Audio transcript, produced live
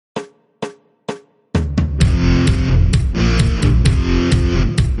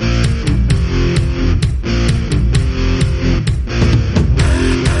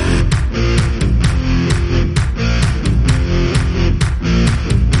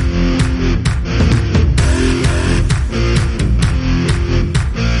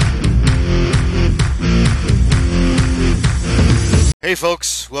Hey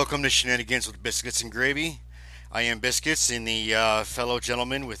folks, welcome to Shenanigans with Biscuits and Gravy. I am Biscuits, and the fellow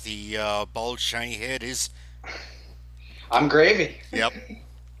gentleman with the bald, shiny head is. I'm gravy. Yep.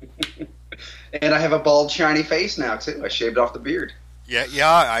 And I have a bald, shiny face now, too. I shaved off the beard.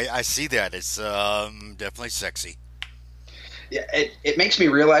 Yeah, I see that. It's definitely sexy. Yeah, it makes me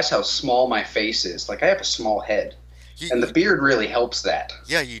realize how small my face is. Like, I have a small head, You, and the you, beard really helps that.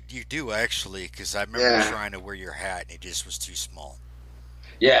 yeah, you do actually, because I remember Yeah. trying to wear your hat and it just was too small.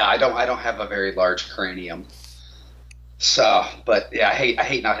 Yeah, I don't have a very large cranium. So, but yeah, I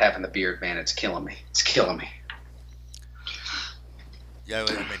hate not having the beard, man. It's killing me. It's killing me. Yeah,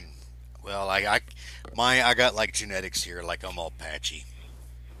 I mean, well, I got like genetics here, like I'm all patchy.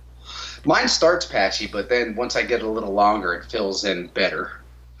 Mine starts patchy, but then once I get a little longer, it fills in better.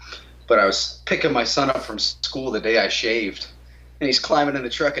 But I was picking my son up from school the day I shaved, and he's climbing in the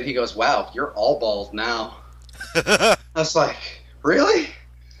truck, and he goes, "Wow, you're all bald now." I was like, "Really?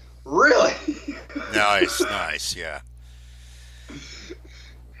 Really?" Nice, nice, yeah.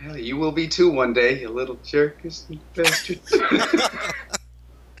 Hell, you will be too one day, you little jerkish bastard.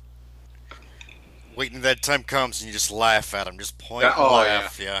 Waiting till that time comes and you just laugh at him, just point and Oh yeah,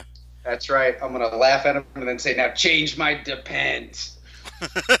 laugh, yeah. that's right. I'm gonna laugh at him and then say, "Now change my depends."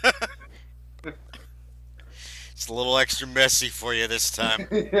 It's a little extra messy for you this time.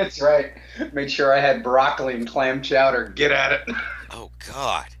 That's right. Made sure I had broccoli and clam chowder. Get at it. Oh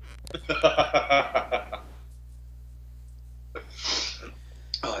God.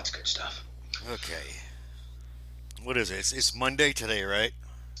 Oh, that's good stuff. Okay. What is it? It's Monday today, right?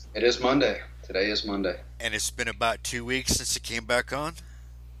 It is Monday. Today is Monday. And it's been about 2 weeks since it came back on.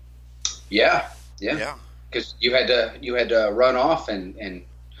 Yeah, yeah. Yeah. Because you had to run off and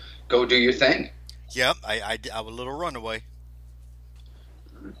go do your thing. Yep. I was a little runaway.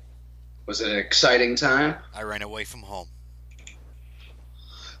 Was it an exciting time? I ran away from home.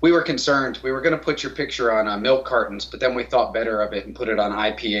 We were concerned. We were going to put your picture on milk cartons, but then we thought better of it and put it on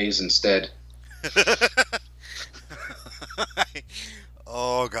IPAs instead.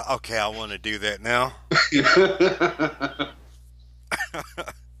 Oh God. Okay, I want to do that now.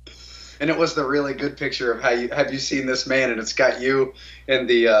 And it was the really good picture of how you have you seen this man, and it's got you in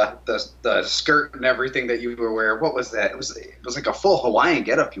the skirt and everything that you were wearing. What was that? It was like a full Hawaiian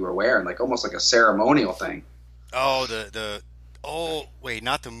getup you were wearing, like almost like a ceremonial thing. Oh, the oh wait,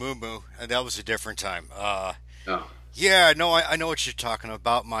 not the moo moo. That was a different time. Oh, Yeah, no, I know what you're talking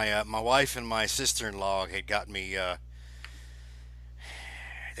about. My wife and my sister-in-law had got me.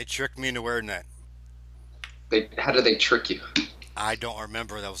 They tricked me into wearing that. they how did they trick you? I don't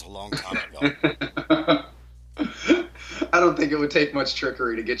remember. That was a long time ago. I don't think it would take much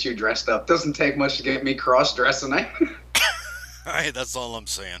trickery to get you dressed up. Doesn't take much to get me cross dressing. Hey, that's all I'm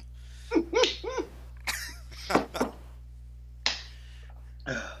saying.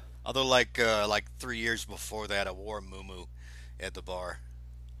 Although, like 3 years before that, I wore a moo at the bar.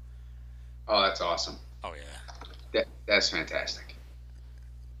 Oh, that's awesome. Oh yeah, That's fantastic.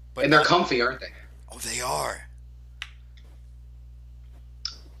 but And they're not. comfy, aren't they? Oh, they are.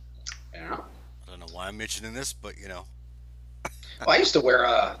 Yeah. I don't know why I'm mentioning this, but Well, I used to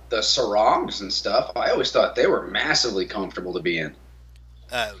wear the sarongs and stuff. I always thought they were massively comfortable to be in.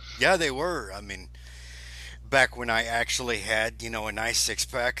 yeah, they were. I mean, back when I actually had a nice six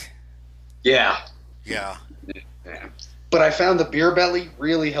pack. Yeah. Yeah, Yeah. But I found the beer belly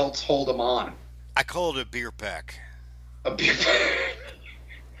really helps hold them on. I call it a beer pack. A beer.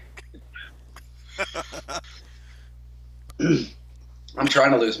 I'm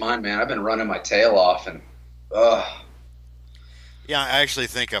trying to lose mine, man. I've been running my tail off, and Yeah, I actually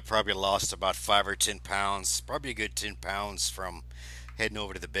think I probably lost about 5 or 10 pounds, probably a good 10 pounds from heading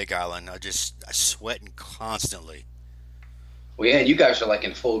over to the Big Island. I sweating constantly. well, yeah. You guys are like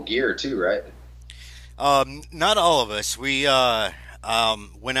in full gear too, right? Not all of us. We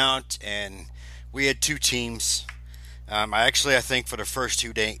went out and we had two teams. I think for the first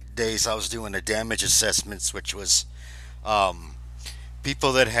 2 days I was doing the damage assessments, which was um,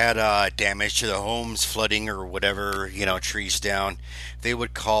 people that had damage to their homes, flooding or whatever, trees down. They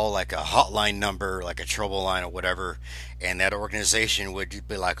would call like a hotline number, like a trouble line or whatever, and that organization would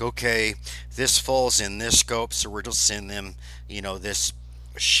be like, okay, this falls in this scope, so we're just send them, this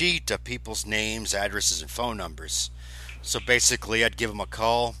sheet of people's names, addresses, and phone numbers. So basically, I'd give them a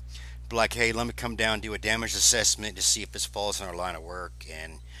call, be like, hey, let me come down and do a damage assessment to see if this falls in our line of work,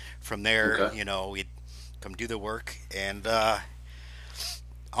 and from there, Okay. we'd come do the work, and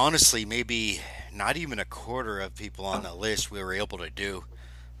honestly, maybe not even a quarter of people on the list we were able to do.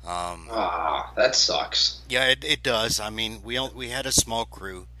 Um, Ah, that sucks. yeah, it does. I mean, we had a small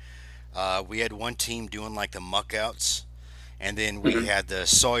crew. We had one team doing like the muck outs, and then we Hmm. had the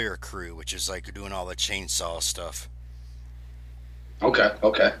Sawyer crew, which is like doing all the chainsaw stuff. Okay.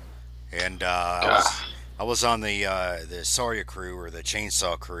 Okay. And God. I was on the Sawyer crew or the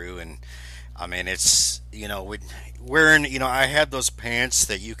chainsaw crew, and I mean it's wearing I had those pants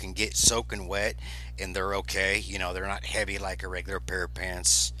that you can get soaking wet, and they're okay. They're not heavy like a regular pair of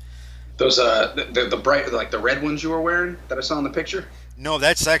pants. Those the bright like the red ones you were wearing that I saw in the picture. No,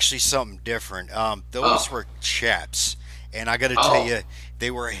 that's actually something different. Those Oh. were chaps, and I got to tell Oh. you,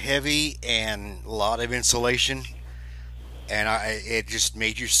 they were heavy and a lot of insulation, and it just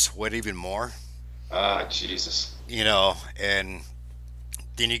made you sweat even more. Ah, Jesus. And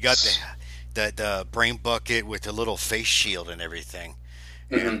then you got the brain bucket with the little face shield and everything.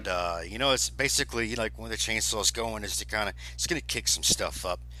 Hmm. And it's basically like when the chainsaw's going is to kind of it's gonna kick some stuff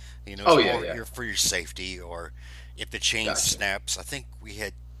up. Oh It's yeah, more yeah. for your safety, or if the chain Gotcha. snaps. I think we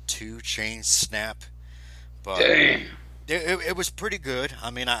had two chains snap, but Dang. it was pretty good.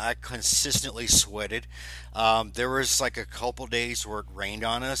 I mean, I consistently sweated. There was like a couple days where it rained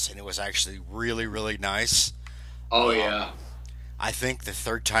on us, and it was actually really, really nice. Oh Um, yeah. I think the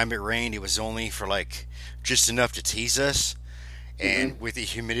third time it rained, it was only for like just enough to tease us. And Hmm. with the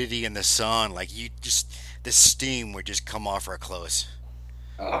humidity and the sun, like the steam would just come off our clothes.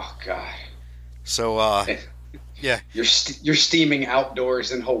 Oh God. So, yeah, You're steaming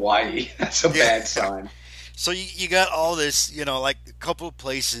outdoors in Hawaii. That's a yeah. bad sign. So you got all this, like a couple of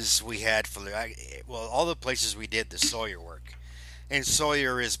places we had well, all the places we did the Sawyer work. And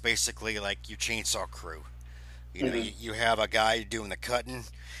Sawyer is basically like your chainsaw crew. Hmm. You have a guy doing the cutting,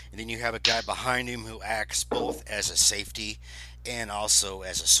 and then you have a guy behind him who acts both as a safety and also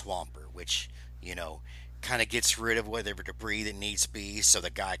as a swamper, which, you know, kind of gets rid of whatever debris that needs to be so the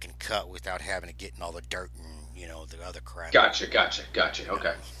guy can cut without having to get in all the dirt and, the other crap. Gotcha. Gotcha. Gotcha. You know,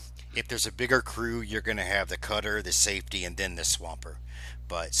 Okay. if there's a bigger crew, you're going to have the cutter, the safety, and then the swamper.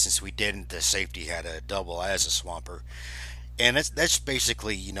 But since we didn't, the safety had a double as a swamper. And that's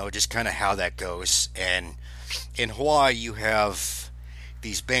basically, just kind of how that goes. And in Hawaii, you have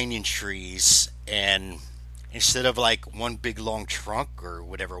these banyan trees, and instead of like one big long trunk or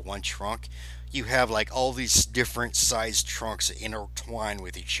whatever, one trunk, you have like all these different sized trunks that intertwine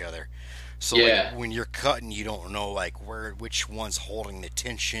with each other. So like Yeah. when you're cutting, you don't know like which one's holding the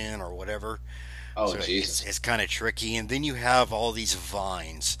tension or whatever. Oh So it's Jesus. it's kind of tricky. And then you have all these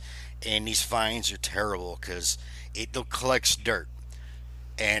vines, and these vines are terrible because it collects dirt.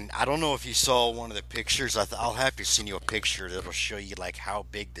 And I don't know if you saw one of the pictures. I'll have to send you a picture that'll show you like how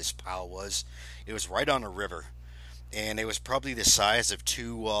big this pile was. It was right on a river, and it was probably the size of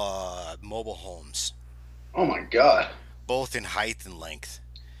two mobile homes, Oh my God. both in height and length.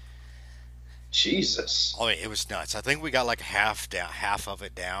 Jesus. Oh, it was nuts. I think we got like half of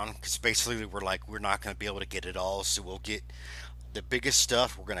it down, because basically we're not going to be able to get it all. So we'll get the biggest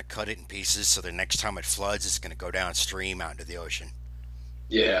stuff. We're going to cut it in pieces, so the next time it floods, it's going to go downstream out into the ocean.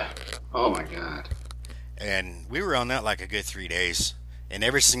 Yeah. Oh my God. And we were on that like a good 3 days. And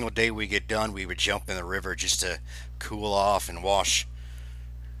every single day we get done, we would jump in the river just to cool off and wash,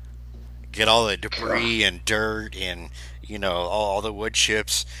 get all the God. debris and dirt and all the wood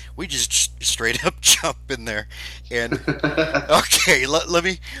chips. We just straight up jump in there. And okay, let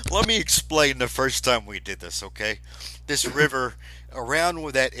me explain the first time we did this. Okay, this river around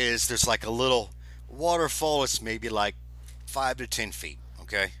where that is, there's like a little waterfall. It's maybe like 5 to 10 feet.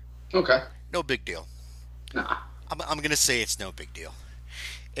 Okay, Okay. no big deal. Nah. I'm gonna say it's no big deal.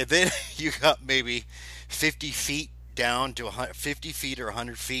 And then you got maybe 50 feet down to 50 feet or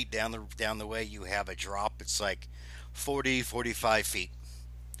 100 feet down the way, you have a drop. It's like 40, 45 feet.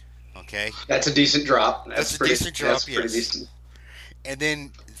 Okay, That's a decent drop. that's a decent That's drop, pretty yes. decent. And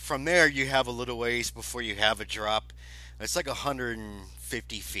then from there, you have a little ways before you have a drop. It's like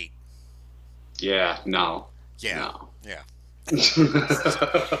 150 feet. Yeah, no. Yeah, No. yeah.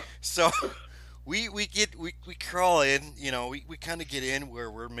 So we crawl in. We kind of get in where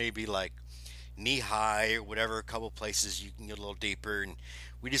we're maybe like knee high or whatever. A couple places you can get a little deeper, and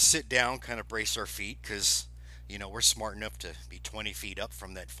we just sit down, kind of brace our feet because we're smart enough to be 20 feet up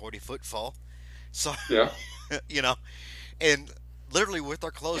from that 40-foot fall. So Yeah. you know, and literally with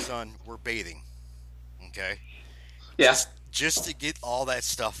our clothes on, we're bathing. Okay, Yeah. just to get all that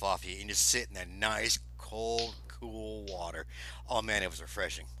stuff off you and just sit in that nice cold cool water. Oh man, it was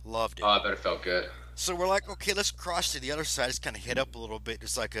refreshing. Loved Oh, it. I bet it felt good. So we're like, okay, let's cross to the other side. Just kind of head up a little bit.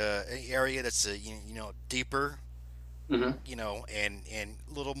 It's like an area that's deeper, Hmm. and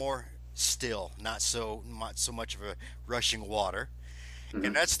a little more still, not so much of a rushing water. And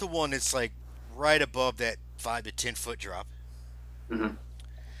Hmm. that's the one that's like right above that 5 to 10 foot drop. Hmm.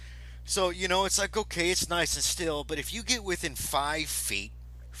 So, it's like, okay, it's nice and still, but if you get within 5 feet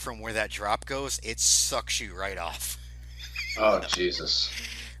from where that drop goes, it sucks you right off. Oh, Jesus.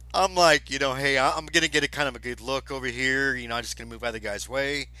 I'm like, hey, I'm going to get a kind of a good look over here. I'm just going to move out of the guy's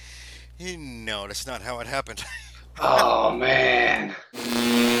way. No, that's not how it happened. Oh, man.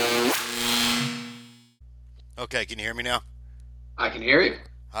 Okay, can you hear me now? I can hear you.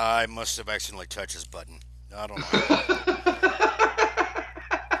 I must have accidentally touched this button. I don't know.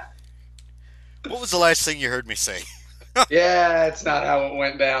 What was the last thing you heard me say? Yeah, it's not how it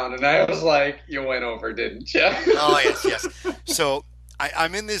went down. And I was like, you went over, didn't you? Oh, yes, yes. So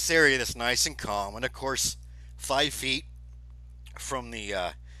I'm in this area that's nice and calm, and of course, 5 feet from the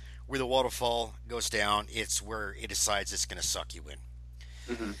where the waterfall goes down, it's where it decides it's going to suck you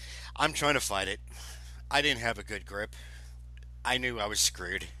in. Hmm. I'm trying to fight it. I didn't have a good grip. I knew I was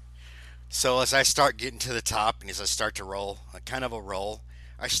screwed. So as I start getting to the top, and as I start to roll, a kind of a roll,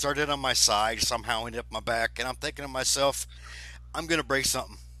 I started on my side, somehow ended up my back, and I'm thinking to myself, I'm going to break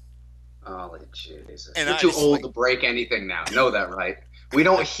something. Holy Jesus. And You're I too just old like, to break anything now. Know that, right? We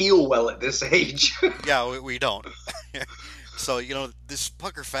don't heal well at this age. yeah, we don't. So, this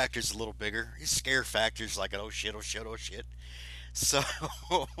pucker factor is a little bigger. His scare factor is like, an oh shit, oh shit, oh shit. So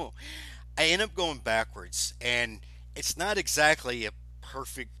I end up going backwards, and it's not exactly a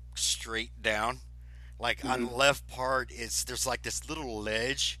perfect straight down. Like on the Hmm. left part, there's like this little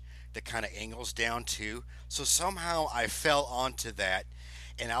ledge that kind of angles down too. So somehow I fell onto that,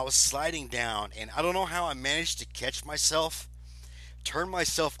 and I was sliding down, and I don't know how I managed to catch myself, turn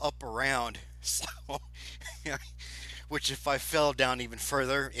myself up around. So, which if I fell down even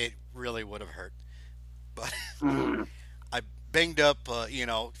further, it really would have hurt. But Mm. I banged up, a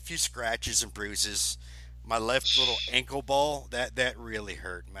few scratches and bruises. My left little ankle ball, that really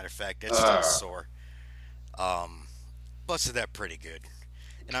hurt. Matter of fact, that's still Uh, sore. Um, Busted that pretty good.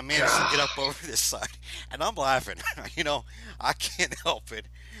 And I managed to get God. up over this side, and I'm laughing. I can't help it.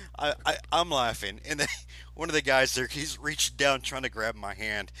 I'm laughing, and then one of the guys there, he's reaching down trying to grab my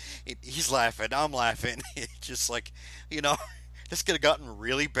hand. He's laughing. I'm laughing. It's just like, you know, this could have gotten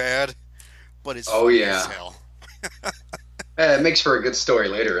really bad, but it's Oh, funny as yeah. hell. It makes for a good story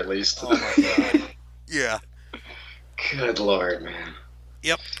later, at least. Oh my god. Yeah. Good Lord, man.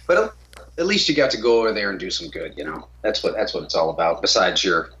 Yep. But at least you got to go over there and do some good, you know? That's what it's all about, besides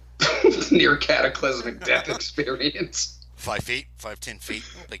your near cataclysmic death experience. 5 feet, 5, 10 feet,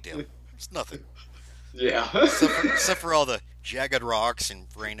 no big deal. It's nothing. Yeah. Except for all the jagged rocks and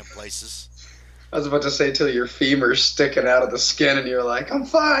random places. I was about to say till your femur's sticking out of the skin and you're like, I'm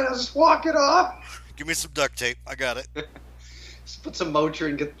fine, I'll just walk it off. Give me some duct tape. I got it. Just put some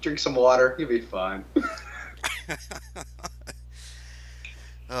Motrin, drink some water, you'll be fine.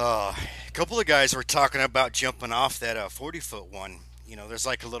 A couple of guys were talking about jumping off that 40-foot one. There's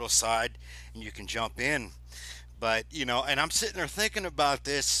like a little side and you can jump in. But, and I'm sitting there thinking about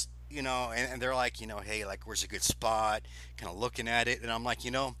this, and they're like, hey, like, where's a good spot? Kind of looking at it. And I'm like,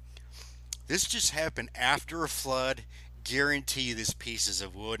 this just happened after a flood. Guarantee you there's pieces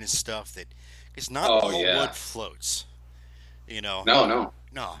of wood and stuff that, because not Oh all wood yeah. floats, you know. No, no.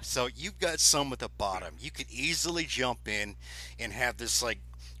 No, so you've got some at the bottom. You could easily jump in and have this like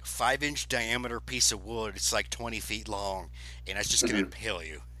 5-inch diameter piece of wood. It's like 20 feet long, and it's just gonna Hmm. impale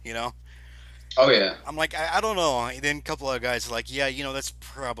you. Oh yeah. I'm like, I don't know. And then a couple of guys are like, yeah, that's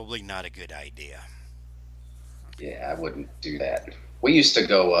probably not a good idea. Yeah, I wouldn't do that. We used to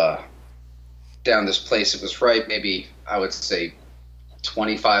go down this place. It was right, maybe I would say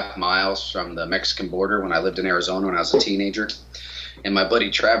 25 miles from the Mexican border when I lived in Arizona when I was a teenager. And my buddy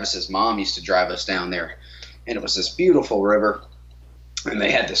Travis's mom used to drive us down there. And it was this beautiful river. And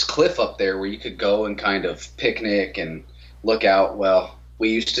they had this cliff up there where you could go and kind of picnic and look out. Well, we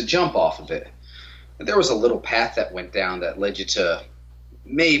used to jump off of it. There was a little path that went down that led you to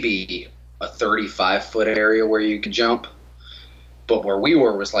maybe a 35-foot area where you could jump. But where we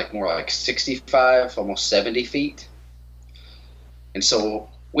were was like more like 65, almost 70 feet. And so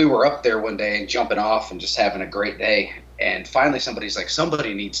we were up there one day and jumping off and just having a great day. And finally somebody's like,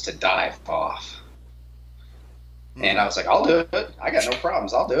 somebody needs to dive off. And Hmm. I was like, I'll do it. I got no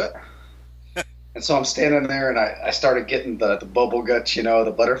problems. I'll do it. And so I'm standing there and I started getting the bubble guts,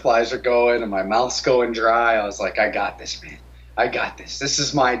 the butterflies are going and my mouth's going dry. I was like, I got this, man. I got this. This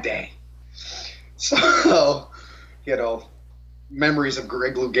is my day. So, you know, memories of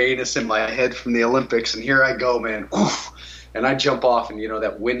Greg Louganis in my head from the Olympics. And here I go, man. Oof. And I jump off and,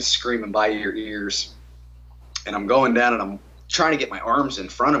 that wind's screaming by your ears. And I'm going down and I'm trying to get my arms in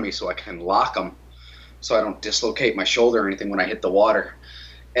front of me so I can lock them so I don't dislocate my shoulder or anything when I hit the water.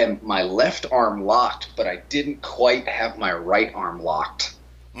 And my left arm locked, but I didn't quite have my right arm locked.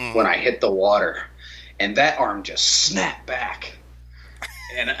 Mm-hmm. when I hit the water, and that arm just snapped back,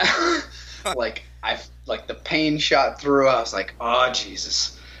 and like the pain shot through. I was like, oh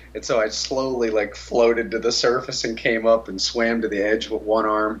Jesus. And so I slowly like floated to the surface and came up and swam to the edge with one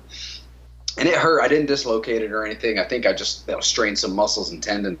arm. And it hurt. I didn't dislocate it or anything. I think I just strained some muscles and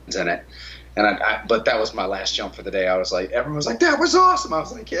tendons in it. And but that was my last jump for the day. I was like, everyone was like, that was awesome. I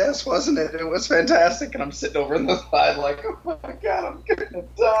was like, yes, wasn't it? It was fantastic. And I'm sitting over on the side like, oh my God, I'm gonna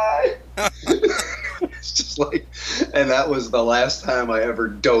die. It's just like, and that was the last time I ever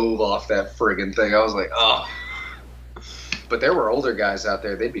dove off that friggin' thing. I was like, oh. But there were older guys out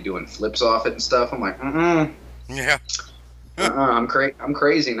there. They'd be doing flips off it and stuff. I'm like, Yeah. I'm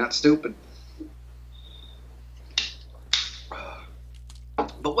crazy, not stupid.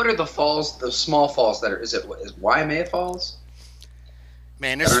 But what are the falls, the small falls that are, is Waimea Falls?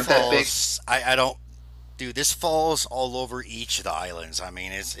 Man, That this aren't that big? falls. I don't. Dude, this falls all over each of the islands. I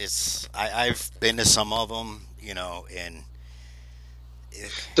mean, I've been to some of them, and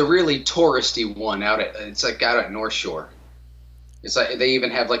it, The really touristy one it's like out at North Shore. It's like they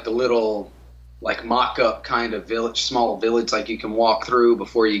even have like the little like mock-up kind of village, small village like you can walk through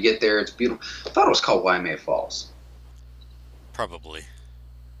before you get there. It's beautiful. I thought it was called Waimea Falls. probably.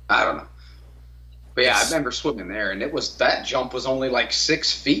 I don't know. But yeah, I It's, remember swimming there, and that jump was only like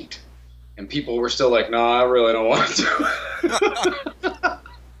 6 feet, and people were still like, "No, I really don't want to."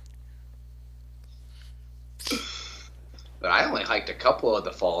 But I only hiked a couple of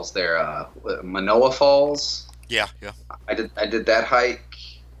the falls there. Manoa Falls. yeah, yeah. I did that hike,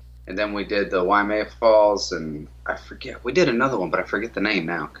 and then we did the Waimea Falls, and I forget we did another one, but I forget the name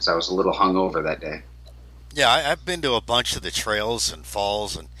now because I was a little hungover that day. Yeah, I've been to a bunch of the trails and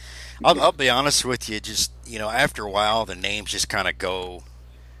falls, and I'll be honest with you. Just after a while, the names just kind of go.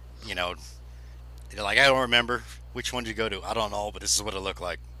 You know, like I don't remember which one to go to. I don't know, but this is what it looked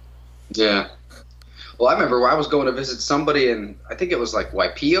like. Yeah. Well, I remember I was going to visit somebody in I think it was like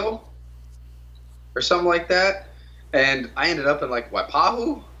Waipio or something like that, and I ended up in like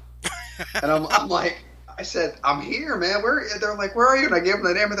Waipahu, and I'm like. I said, I'm here, man. They're like, where are you? And I gave them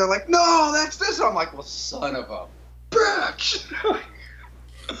the name, and they're like, no, that's this. And I'm like, well, son of a bitch.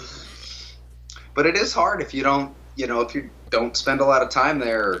 But it is hard if you don't, if you don't spend a lot of time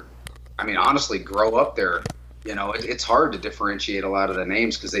there. I mean, honestly, grow up there. It's hard to differentiate a lot of the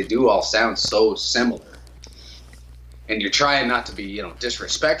names because they do all sound so similar. And you're trying not to be,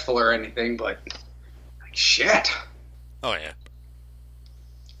 disrespectful or anything, but like, shit. Oh yeah.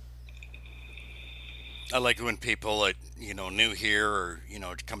 I like when people that new here or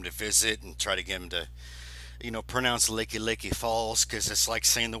come to visit and try to get them to pronounce Licky Licky Falls because it's like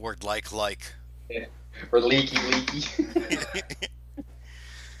saying the word like. Yeah. Or leaky, leaky.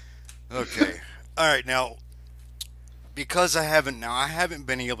 Okay, all right. Now because I haven't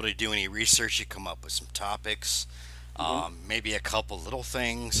been able to do any research to come up with some topics, Mhm. maybe a couple little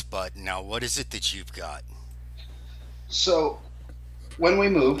things. But now, what is it that you've got? So when we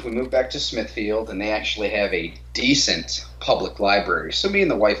moved back to Smithfield, and they actually have a decent public library. So me and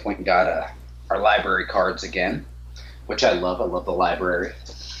the wife went and got our library cards again, which I love. I love the library.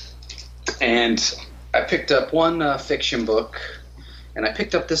 And I picked up one fiction book, and I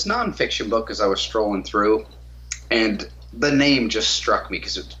picked up this nonfiction book as I was strolling through, and the name just struck me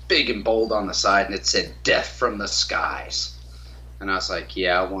because it was big and bold on the side, and it said "Death from the Skies." And I was like,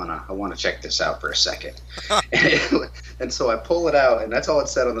 yeah, I wanna check this out for a second. And so I pull it out, and that's all it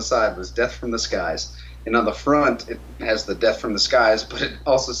said on the side was "Death from the Skies." And on the front, it has the "Death from the Skies," but it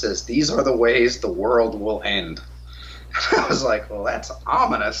also says, "These are the ways the world will end." I was like, well, that's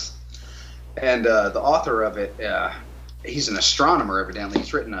ominous. And the author of it, he's an astronomer, evidently.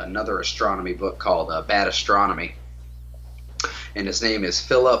 He's written another astronomy book called Bad Astronomy. And his name is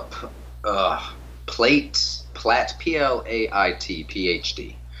Philip Platt, Plait,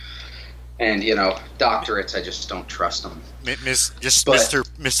 PhD. And, doctorates, I just don't trust them. Just But,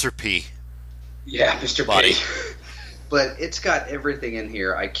 Mr. P. yeah, Mr. Body. P. But it's got everything in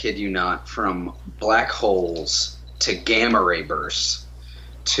here, I kid you not, from black holes to gamma ray bursts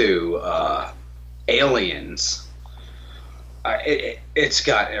to aliens. It's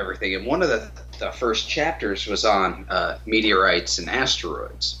got everything. And one of the first chapters was on meteorites and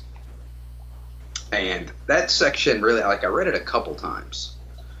asteroids. And that section really, like, I read it a couple times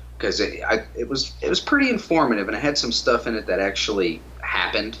because it was pretty informative, and it had some stuff in it that actually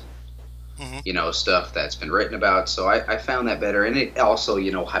happened. Hmm. Stuff that's been written about. So I found that better, and it also,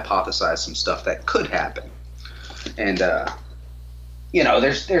 hypothesized some stuff that could happen. And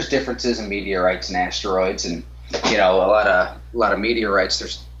there's differences in meteorites and asteroids, and a lot of meteorites.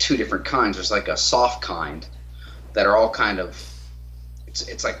 There's two different kinds. There's like a soft kind that are all kind of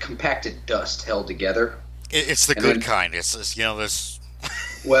it's like compacted dust held together, It's the and good then kind. It's this.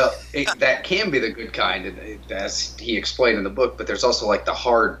 well, that can be the good kind, as he explained in the book. But there's also like the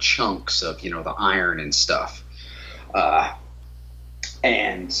hard chunks of the iron and stuff. Uh,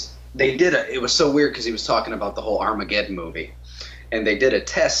 and they did it was so weird because he was talking about the whole Armageddon movie, and they did a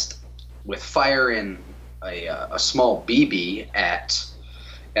test with firing a small BB at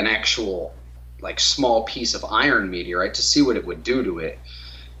an actual like small piece of iron meteorite to see what it would do to it.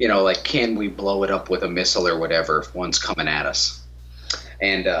 Like can we blow it up with a missile or whatever if one's coming at us?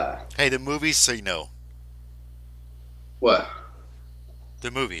 And Hey, the movies say no. what?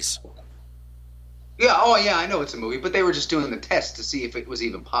 The movies. Yeah, oh yeah, I know it's a movie, but they were just doing the test to see if it was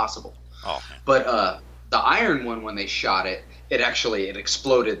even possible. Oh, But the iron one, when they shot it, it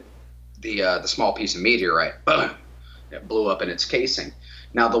exploded the small piece of meteorite. Boom! It blew up in its casing.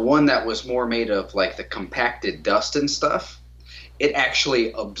 Now the one that was more made of like the compacted dust and stuff, it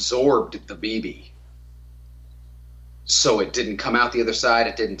actually absorbed the BB. So it didn't come out the other side.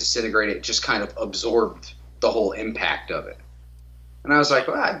 It didn't disintegrate. It just kind of absorbed the whole impact of it. And I was like,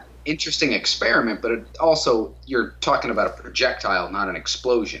 well, interesting experiment, but also you're talking about a projectile, not an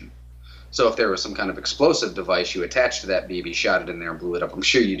explosion. So if there was some kind of explosive device you attached to that BB, shot it in there and blew it up, I'm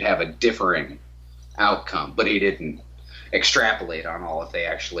sure you'd have a differing outcome. But he didn't extrapolate on all if they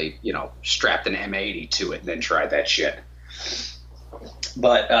actually, strapped an M80 to it and then tried that shit.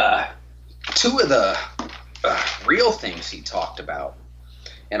 But two of the real things he talked about,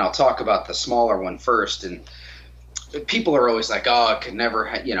 and I'll talk about the smaller one first, and people are always like, oh, it could never,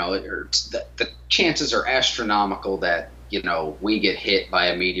 or the chances are astronomical that, we get hit by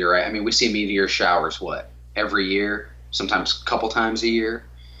a meteorite. I mean, we see meteor showers, every year, sometimes a couple times a year.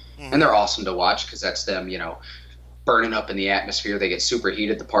 mm-hmm. And they're awesome to watch because that's them, burning up in the atmosphere. They get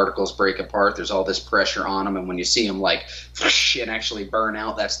superheated. The particles break apart. There's all this pressure on them. And when you see them like and actually burn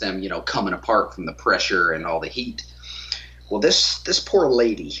out, that's them, coming apart from the pressure and all the heat. Well, this poor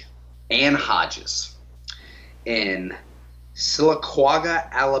lady, Ann Hodges, in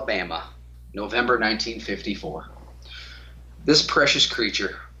Siliquaga, Alabama, November 1954. This precious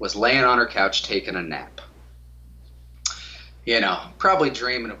creature was laying on her couch taking a nap. Probably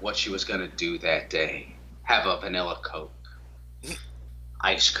dreaming of what she was going to do that day. Have a vanilla Coke,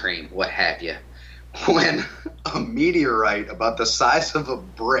 ice cream, what have you. When a meteorite about the size of a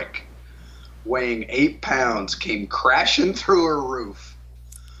brick, weighing 8 pounds, came crashing through her roof,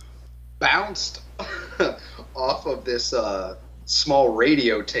 bounced off of this small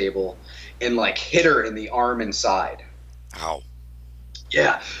radio table, and like hit her in the arm and side. Ow.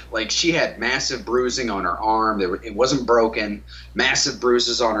 Yeah, like she had massive bruising on her arm. It wasn't broken. Massive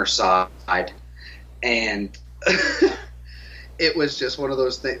bruises on her side. And it was just one of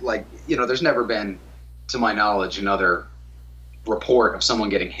those things, like, there's never been, to my knowledge, another report of someone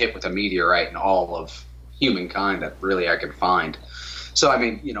getting hit with a meteorite in all of humankind that really I could find. So, I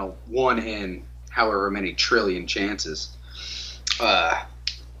mean, one in however many trillion chances. I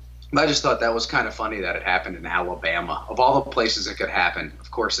just thought that was kind of funny that it happened in Alabama. Of all the places it could happen,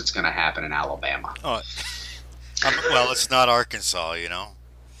 of course it's going to happen in Alabama. Oh, well, it's not Arkansas,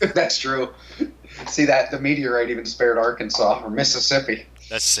 That's true. See that the meteorite even spared Arkansas or Mississippi.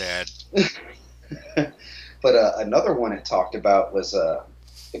 That's sad. But another one it talked about was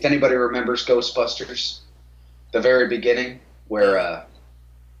if anybody remembers Ghostbusters, the very beginning where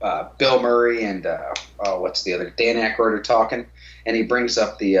Bill Murray and what's the other, Dan Aykroyd are talking, and he brings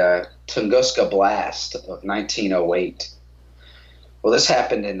up the Tunguska blast of 1908. Well, this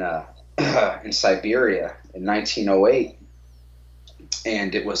happened in Siberia in 1908,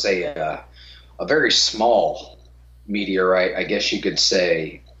 and it was a very small meteorite, I guess you could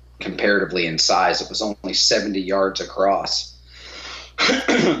say, comparatively in size. It was only 70 yards across.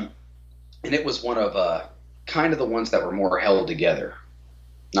 And it was one of kind of the ones that were more held together,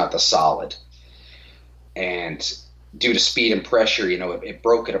 not the solid. And due to speed and pressure, it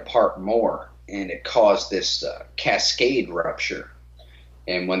broke it apart more, and it caused this cascade rupture.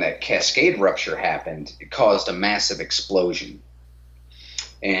 And when that cascade rupture happened, it caused a massive explosion.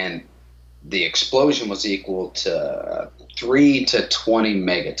 And the explosion was equal to 3 to 20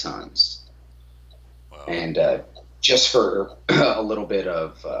 megatons. Wow. And just for a little bit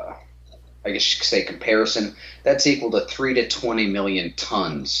of, I guess you could say, comparison, that's equal to 3 to 20 million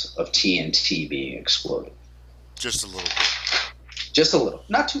tons of TNT being exploded. Just a little. Just a little.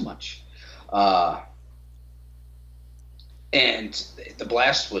 Not too much. And the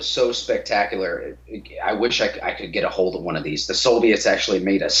blast was so spectacular. I wish I could get a hold of one of these. The Soviets actually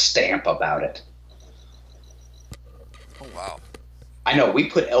made a stamp about it. Oh, wow. I know we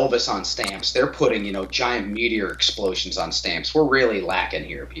put Elvis on stamps. They're putting, giant meteor explosions on stamps. We're really lacking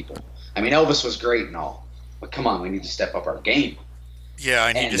here, people. I mean, Elvis was great and all, but come on, we need to step up our game. Yeah,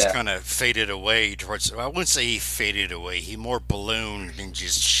 and he And just kind of faded away towards. Well, I wouldn't say he faded away. He more ballooned and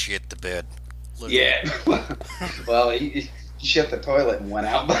just shit the bed, literally. yeah, well, he shut the toilet and went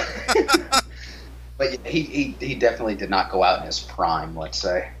out, but yeah, he definitely did not go out in his prime, let's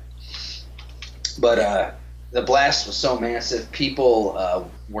say. But Yeah. the blast was so massive, people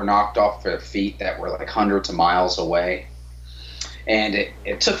were knocked off their feet that were like hundreds of miles away. And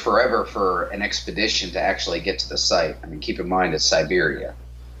it took forever for an expedition to actually get to the site. I mean, keep in mind it's Siberia.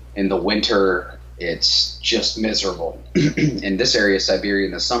 In the winter, it's just miserable. In this area of Siberia,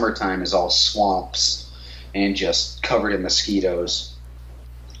 in the summertime, is all swamps and just covered in mosquitoes.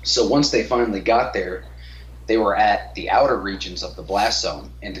 So once they finally got there, they were at the outer regions of the blast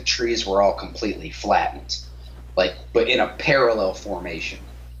zone, and the trees were all completely flattened, like but in a parallel formation.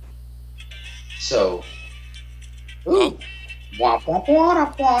 So, Oh, ooh, womp womp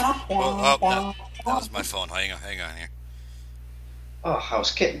womp womp well, womp oh, that womp that was womp. my phone. Hang on here. Oh, I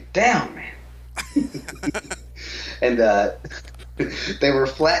was getting down, man. And they were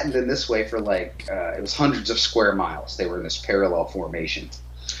flattened in this way for like it was hundreds of square miles. They were in this parallel formation.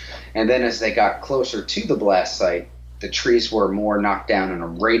 And then as they got closer to the blast site, the trees were more knocked down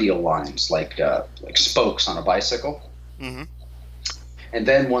in radial lines, like spokes on a bicycle. Mm-hmm. And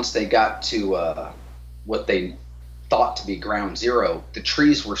then once they got to what they thought to be ground zero, the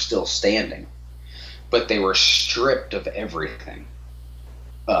trees were still standing, but they were stripped of everything.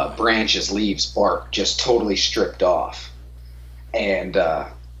 Branches, leaves, bark, just totally stripped off. And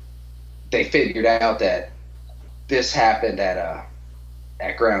they figured out that this happened at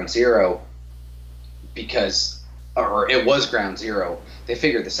ground zero because, or it was ground zero. They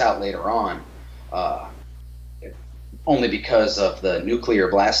figured this out later on, uh, only because of the nuclear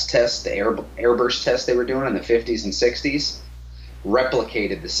blast test, the airburst test they were doing in the 50s and 60s,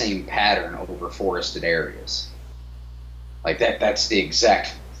 replicated the same pattern over forested areas. Like that's the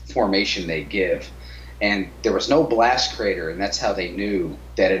exact formation they give. And there was no blast crater, and that's how they knew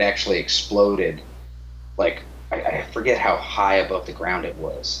that it actually exploded. Like, I forget how high above the ground it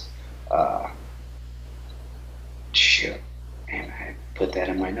was. Uh, Shoot. Man, I put that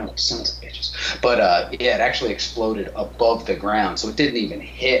in my notes. Sons of bitches. But yeah, it actually exploded above the ground. So it didn't even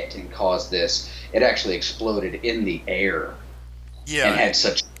hit and cause this. It actually exploded in the air and Yeah, had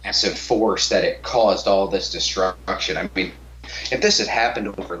such massive force that it caused all this destruction. I mean, if this had happened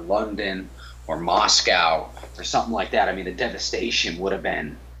over London or Moscow or something like that, I mean, the devastation would have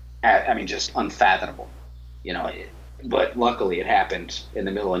been, I mean, just unfathomable. You know, but luckily it happened in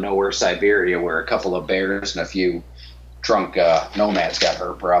the middle of nowhere, Siberia, where a couple of bears and a few drunk nomads got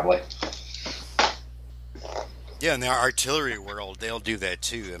hurt, probably. yeah. In the artillery world, they'll do that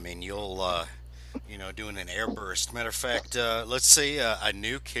too. I mean, doing an airburst. Matter of fact, let's say a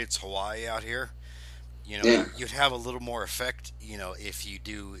nuke hits Hawaii out here. Yeah. You'd have a little more effect, if you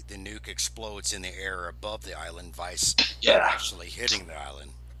do the nuke explodes in the air above the island, vice Yeah. actually hitting the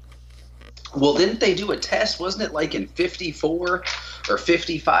island. Well, didn't they do a test? Wasn't it like in 54 or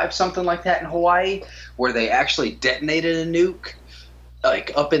 55, something like that in Hawaii, where they actually detonated a nuke?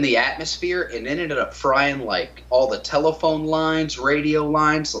 Like up in the atmosphere, and it ended up frying like all the telephone lines, radio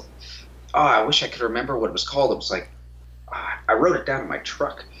lines. Oh, I wish I could remember what it was called. It was like I wrote it down in my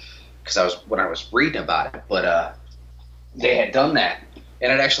truck because when I was reading about it. But they had done that,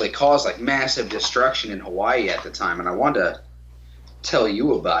 and it actually caused like massive destruction in Hawaii at the time. And I wanted to tell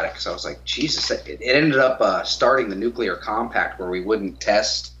you about it because I was like, Jesus, it ended up starting the nuclear compact where we wouldn't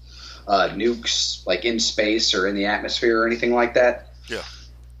test nukes like in space or in the atmosphere or anything like that. Yeah.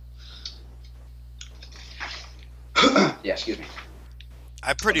 Yeah, excuse me.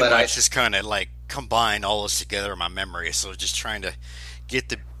 I pretty But I, much just kind of like combine all this together in my memory. So just trying to get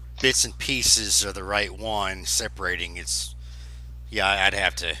the bits and pieces of the right one separating. Yeah, I'd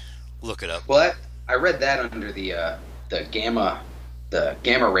have to look it up. well, I read that under the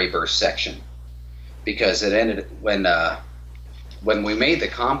gamma ray burst section because it ended when we made the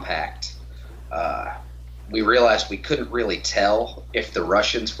compact. We realized we couldn't really tell if the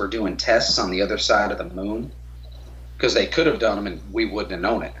Russians were doing tests on the other side of the moon because they could have done them and we wouldn't have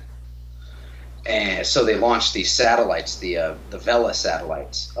known it. And so they launched these satellites, the Vela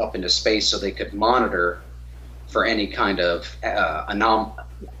satellites, up into space so they could monitor for any kind of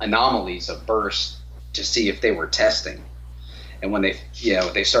anomalies of bursts to see if they were testing. And when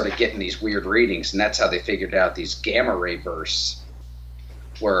they started getting these weird readings, and that's how they figured out these gamma ray bursts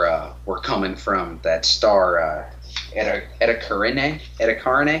were coming from that star Eta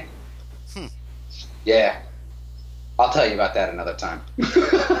Carinae. Hmm. Yeah, I'll tell you about that another time.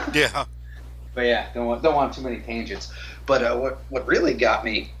 Yeah. But yeah, don't want too many tangents. But what really got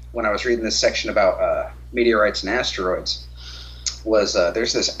me when I was reading this section about meteorites and asteroids was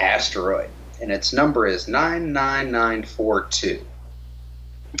there's this asteroid, and its number is 99942,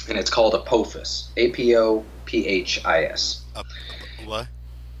 and it's called Apophis. Apophis. Uh, what?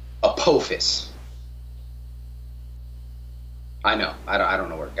 Apophis. I know. I don't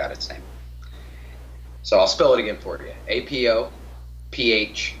know where it got its name. So I'll spell it again for you.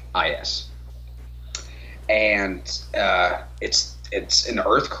 Apophis. And it's an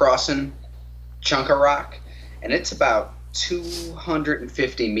Earth crossing chunk of rock, and it's about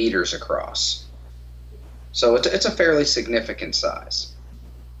 250 meters across. So it's a fairly significant size.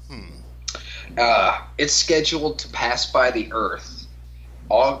 It's scheduled to pass by the Earth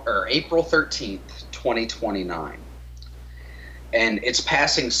April 13th, 2029. And it's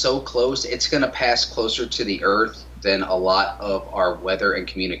passing so close, it's going to pass closer to the Earth than a lot of our weather and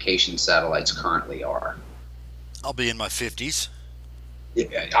communication satellites currently are. I'll be in my 50s.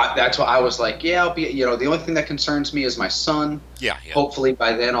 Yeah, that's why I was like, yeah, I'll be. The only thing that concerns me is my son. Yeah. Hopefully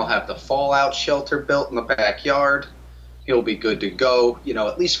by then I'll have the fallout shelter built in the backyard. He'll be good to go.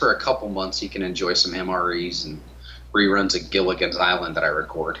 At least for a couple months he can enjoy some MREs and reruns of Gilligan's Island that I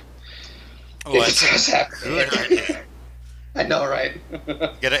record. Oh, that's a good idea. I know, right?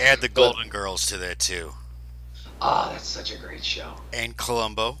 Gotta add the Golden Girls to that too. That's such a great show. And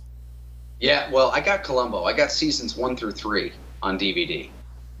Columbo. Yeah, well, I got Columbo. I got seasons 1 through 3 on DVD.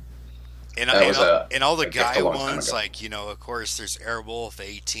 And all the guy ones, like, of course, there's Airwolf,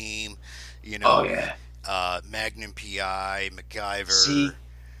 A-Team, Oh, yeah. Magnum PI, MacGyver. See,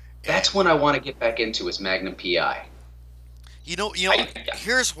 that's when I want to get back into is Magnum PI.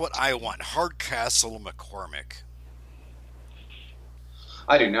 Here's what I want. Hardcastle and McCormick.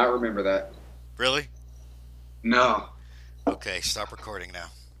 I do not remember that. Really? No. Okay, stop recording now.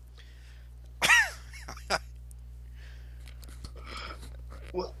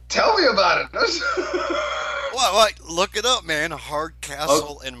 Well, tell me about it. What? Look it up, man.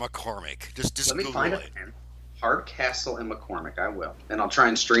 Hardcastle and McCormick. Just Let me Google find it. Man. Hardcastle and McCormick. I will, and I'll try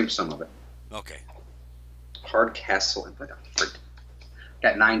and stream some of it. Okay. Hardcastle and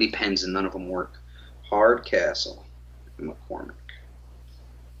got 90 pens and none of them work. Hardcastle and McCormick.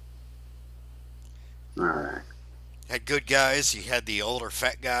 All right. Had good guys. You had the older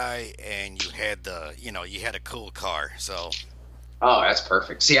fat guy, and you had you had a cool car. So. Oh, that's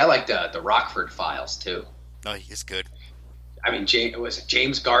perfect. See, I like the Rockford Files too. No, he's good. I mean, was it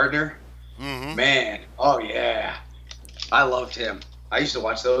James Gardner? Mm-hmm. Man, oh yeah, I loved him. I used to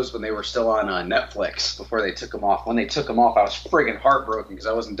watch those when they were still on Netflix before they took them off. When they took them off, I was friggin' heartbroken because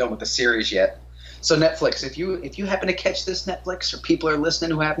I wasn't done with the series yet. So Netflix, if you happen to catch this Netflix, or people are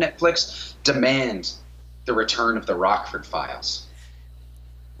listening who have Netflix, demand the return of the Rockford Files.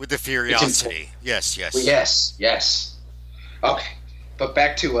 With the Furiosity. Yes. Yes. Okay, but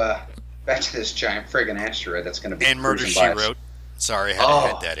back to this giant friggin' asteroid that's going to be and Murder, She Wrote. Sorry, I had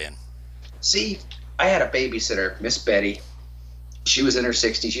to add that in. See, I had a babysitter, Miss Betty. She was in her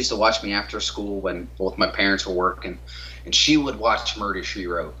 60s. She used to watch me after school when both my parents were working, and she would watch Murder, She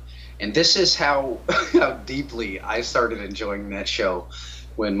Wrote. And this is how deeply I started enjoying that show.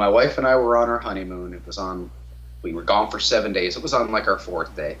 When my wife and I were on our honeymoon, we were gone for 7 days. It was on like our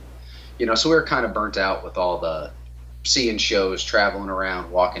 4th day. So we were kind of burnt out with all the seeing shows, traveling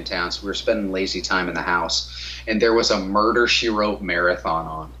around, walking town. So we were spending lazy time in the house. And there was a Murder, She Wrote marathon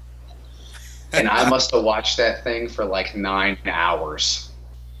on. And I must have watched that thing for like 9 hours.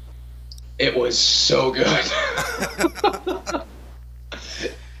 It was so good.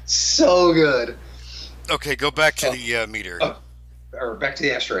 So good. Okay, go back to the meteor. Or back to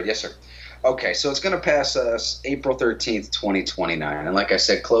the asteroid, yes, sir. Okay, so it's going to pass us April 13th, 2029. And like I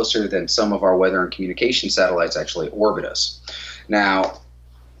said, closer than some of our weather and communication satellites actually orbit us. Now,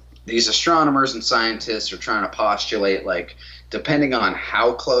 these astronomers and scientists are trying to postulate, like, depending on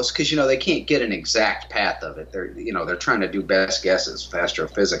how close, because, they can't get an exact path of it. They're trying to do best guesses with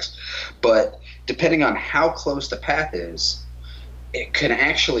astrophysics. But depending on how close the path is, it can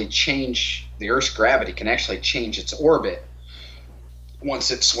actually change, the Earth's gravity can actually change its orbit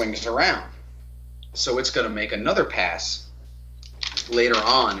once it swings around. So it's going to make another pass later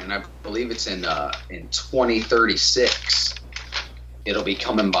on, and I believe it's in 2036. It'll be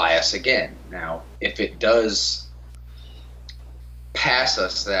coming by us again. Now, if it does pass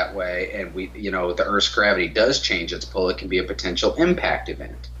us that way, and the Earth's gravity does change its pull, it can be a potential impact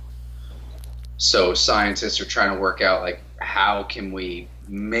event. So scientists are trying to work out, like, how can we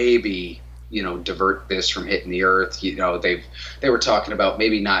maybe divert this from hitting the Earth. They were talking about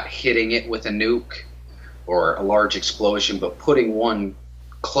maybe not hitting it with a nuke, or a large explosion, but putting one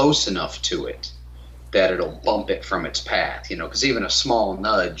close enough to it that it'll bump it from its path. Because even a small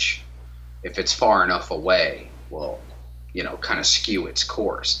nudge, if it's far enough away, will kind of skew its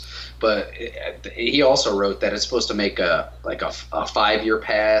course. But he also wrote that it's supposed to make a 5 year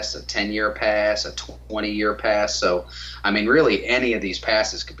pass, a 10 year pass, a 20 year pass. So I mean, really, any of these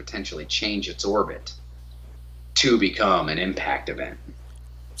passes could potentially change its orbit to become an impact event.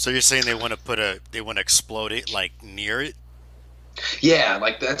 So you're saying they want to explode it like near it? Yeah,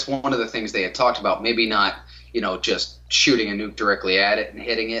 like that's one of the things they had talked about. Maybe not, just shooting a nuke directly at it and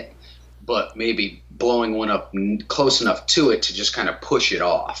hitting it, but maybe blowing one up close enough to it to just kind of push it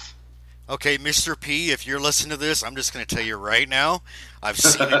off. Okay, Mr. P, if you're listening to this, I'm just going to tell you right now, I've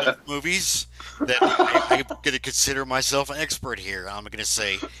seen enough movies that I'm going to consider myself an expert here. I'm going to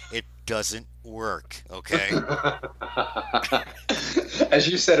say it doesn't work, okay? As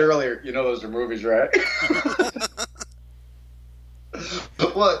you said earlier, those are movies, right?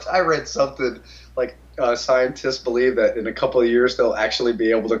 Well, I read something like scientists believe that in a couple of years they'll actually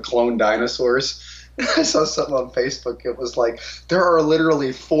be able to clone dinosaurs. I saw something on Facebook. It was like there are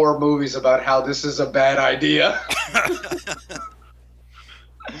literally 4 movies about how this is a bad idea.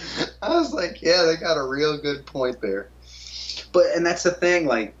 I was like, yeah, they got a real good point there. And that's the thing.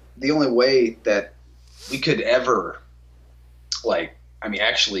 Like the only way that we could ever,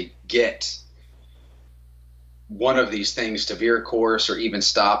 actually get one of these things to veer course or even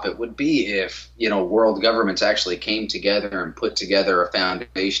stop it would be if world governments actually came together and put together a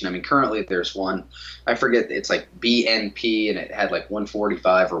foundation. I mean, currently there's one, I forget, it's like BNP, and it had like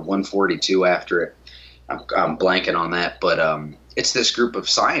 145 or 142 after it. I'm blanking on that, but it's this group of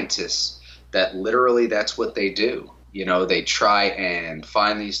scientists that literally that's what they do. They try and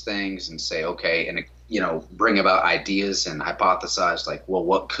find these things and say, okay, and bring about ideas and hypothesize, like, well,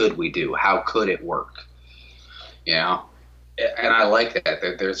 what could we do? How could it work? And I like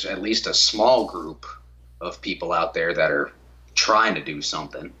that there's at least a small group of people out there that are trying to do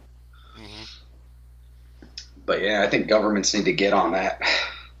something. Hmm. But yeah, I think governments need to get on that.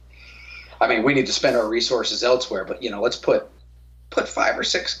 I mean, we need to spend our resources elsewhere, but let's put 5 or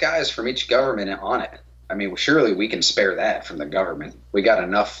 6 guys from each government on it. I mean, surely we can spare that from the government. We got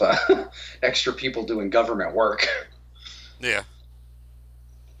enough extra people doing government work. Yeah.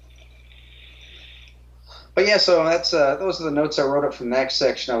 But yeah, so that's those are the notes I wrote up from that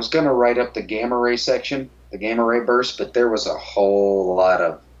section. I was going to write up the gamma ray section, the gamma ray burst, but there was a whole lot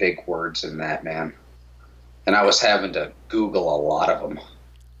of big words in that, man. And I was having to Google a lot of them.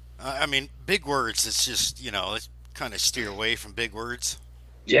 I mean, big words, it's just, let's kind of steer away from big words.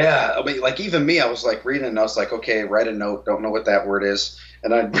 Yeah, I mean, like even me, I was like reading, and I was like, okay, write a note. Don't know what that word is,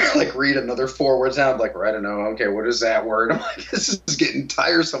 and I'd like read another 4 words out. I'm like, write a note. Okay, what is that word? I'm like, this is getting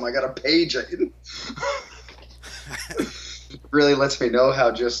tiresome. I got a page. Really lets me know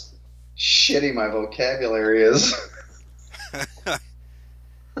how just shitty my vocabulary is.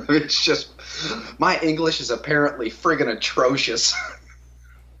 It's just my English is apparently friggin' atrocious.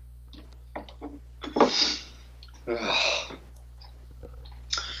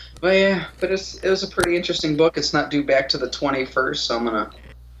 But yeah, but it was a pretty interesting book. It's not due back to the 21st, so I'm gonna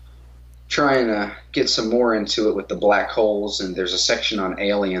try and get some more into it with the black holes. And there's a section on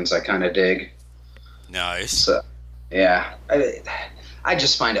aliens I kind of dig. Nice. So yeah, I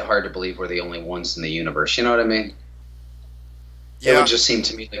just find it hard to believe we're the only ones in the universe. You know what I mean? It Yeah. would just seem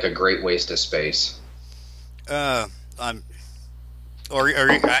to me like a great waste of space. I'm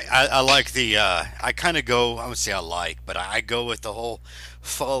I like the I kind of go, I would say I like, but I go with the whole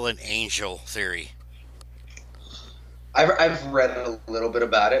fallen angel theory. I've read a little bit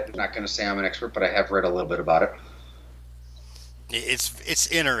about it. I'm not going to say I'm an expert, but I have read a little bit about it. It's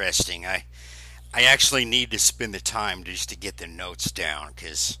interesting. I actually need to spend the time just to get the notes down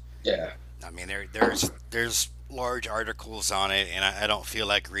because Yeah. I mean there's large articles on it, and I don't feel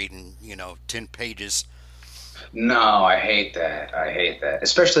like reading 10 pages. No, I hate that. I hate that.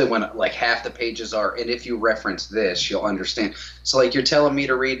 Especially when like half the pages are, and if you reference this, you'll understand. So like you're telling me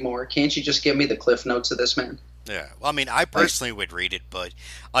to read more. Can't you just give me the cliff notes of this, man? Yeah. Well, I mean, I Like, personally would read it, but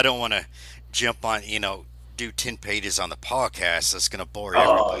I don't want to jump on, do 10 pages on the podcast. That's going to bore oh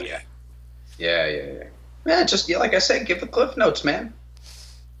yeah. everybody. Yeah, yeah, yeah. Yeah, just yeah, like I said, give the cliff notes, man.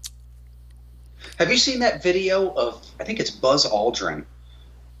 Have you seen that video of I think it's Buzz Aldrin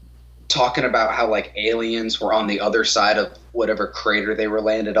talking about how like aliens were on the other side of whatever crater they were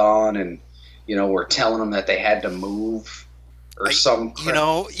landed on, and were telling them that they had to move or I, some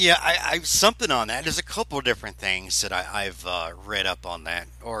crap. yeah, I something on that. There's a couple of different things that I've read up on that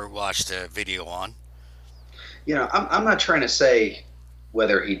or watched a video on. I'm not trying to say.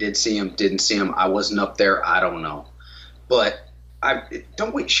 Whether he did see him, didn't see him, I wasn't up there. I don't know. But I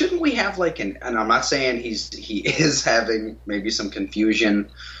don't we shouldn't we have like an and I'm not saying he is having maybe some confusion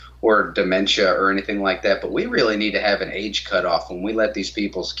or dementia or anything like that, but we really need to have an age cutoff when we let these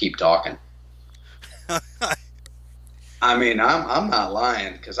people keep talking. I mean, I'm not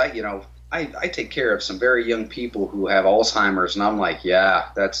lying because I take care of some very young people who have Alzheimer's, and I'm like, yeah,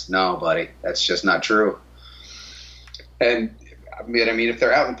 that's no, buddy, that's just not true. And I mean, if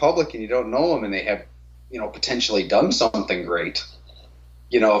they're out in public and you don't know them and they have, potentially done something great,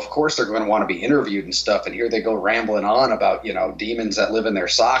 of course they're going to want to be interviewed and stuff. And here they go rambling on about, demons that live in their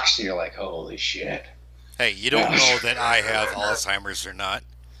socks, and you're like, holy shit. Hey, you don't know that I have Alzheimer's or not.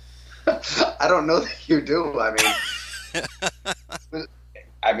 I don't know that you do. I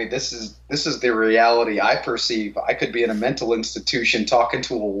mean, this is the reality I perceive. I could be in a mental institution talking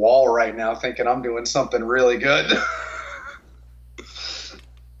to a wall right now, thinking I'm doing something really good.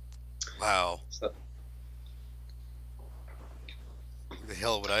 Wow. So, Who the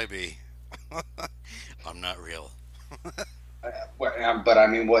hell would I be? I'm not real. but I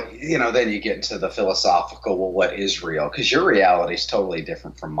mean, then you get into the philosophical, well, what is real? Because your reality is totally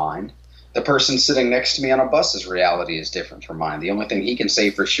different from mine. The person sitting next to me on a bus's reality is different from mine. The only thing he can say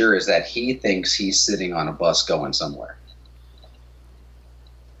for sure is that he thinks he's sitting on a bus going somewhere.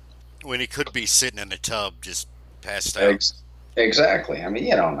 When he could be sitting in a tub just passed out. Exactly. I mean,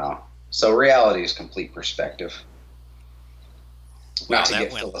 you don't know. So reality is complete perspective. Wow, Not to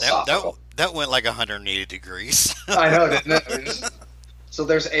get philosophical. that went like 180 degrees. I know, didn't it? So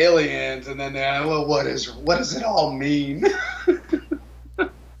there's aliens, and then well, what does it all mean?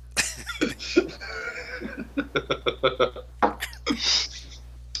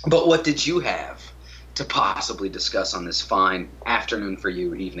 But what did you have to possibly discuss on this fine afternoon for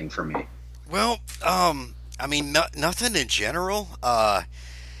you, evening for me? Well, I mean, nothing in general. Like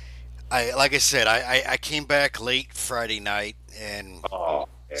I said, I came back late Friday night, and Oh,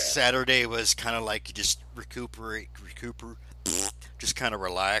 yeah. Saturday was kind of like you just just kind of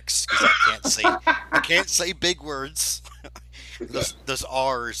relax because I can't say big words. Those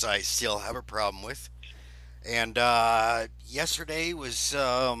R's I still have a problem with. And yesterday was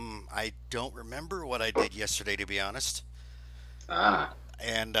I don't remember what I did yesterday, to be honest. Ah,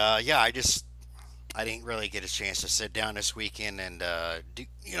 And yeah, I didn't really get a chance to sit down this weekend and do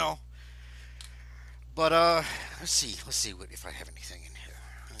But let's see what if I have anything in here.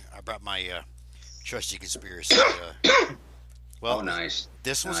 I brought my trusty conspiracy. oh, Well, nice,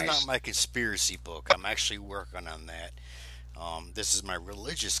 this one's not nice. my conspiracy book. I'm actually working on that. This is my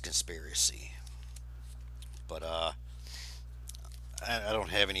religious conspiracy. But I don't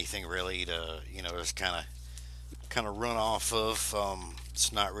have anything really to just kind of run off of.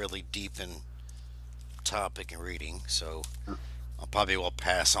 It's not really deep in topic and reading, so I probably will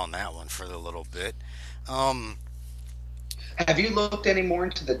pass on that one for a little bit. Um, Have you looked any more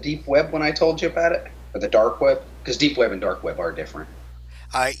into the deep web when I told you about it, or the dark web? Because deep web and dark web are different.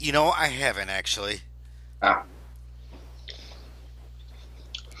 I haven't actually. Ah,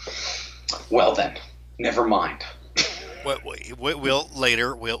 well then, never mind. We'll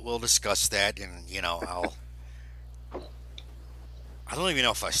later we'll discuss that, and I don't even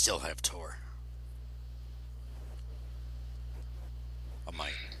know if I still have Tor. I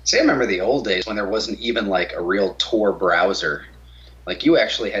might. See, I remember the old days when there wasn't even like a real Tor browser. Like you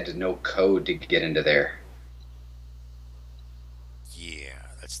actually had to know code to get into there. Yeah,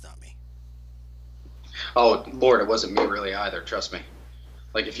 that's not me. Oh Lord, it wasn't me really either. Trust me.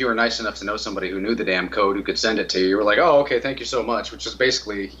 Like if you were nice enough to know somebody who knew the damn code who could send it to you, you were like, oh, okay, thank you so much. Which is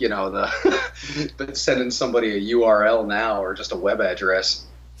basically, the but sending somebody a URL now or just a web address.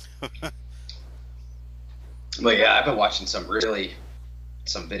 But yeah, I've been watching some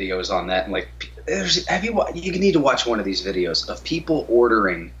videos on that, and like, you need to watch one of these videos of people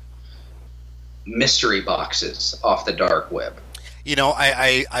ordering mystery boxes off the dark web.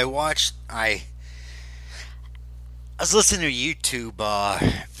 I watched I was listening to a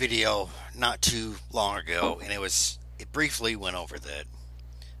YouTube video not too long ago, and it briefly went over that.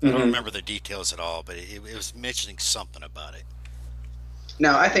 I don't Hmm. remember the details at all, but it was mentioning something about it.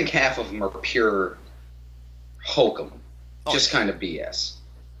 Now, I think half of them are pure hokum, Oh just yeah, kind of BS.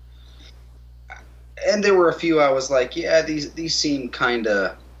 And there were a few I was like, yeah, these seem kind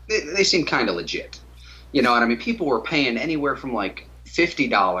of they seem kind of legit. You know what I mean? People were paying anywhere from like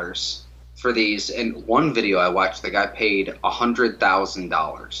 $50 for these. In one video I watched, the guy paid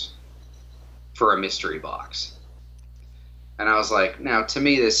 $100,000 for a mystery box, and I was like, now to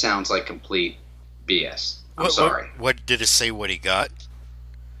me this sounds like complete BS. I'm sorry. what did it say? What he got?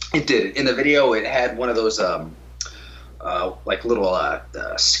 It did. In the video, it had one of those like little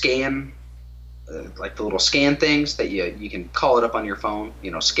scan, like the little scan things that you can call it up on your phone.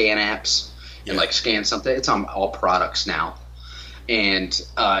 Scan apps and Yeah. like scan something. It's on all products now, and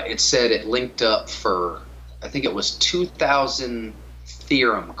it said it linked up for I think it was 2,000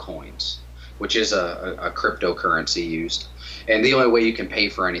 Ethereum coins, which is a cryptocurrency used, and the only way you can pay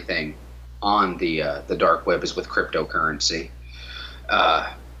for anything on the dark web is with cryptocurrency.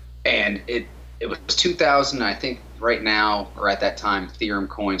 Uh, and it was 2000. I think right now or at that time, Ethereum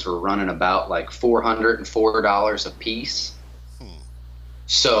coins were running about like $404 a piece. Hmm.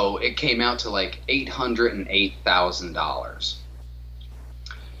 So it came out to like $808,000.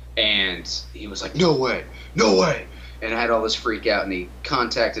 And he was like, "No way, no way!" And I had all this freak out. And he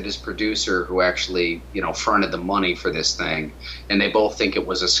contacted his producer, who actually, fronted the money for this thing. And they both think it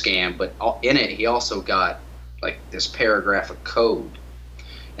was a scam. But in it, he also got like this paragraph of code,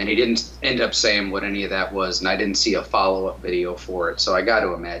 and he didn't end up saying what any of that was, and I didn't see a follow-up video for it, so I got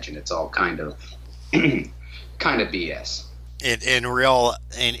to imagine it's all kind of kind of BS. In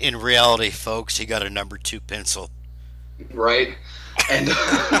reality, folks, he got a number two pencil. Right? And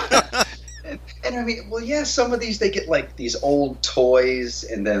and I mean, well, yeah, some of these they get like these old toys,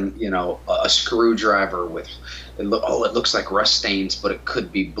 and then a screwdriver with it looks like rust stains, but it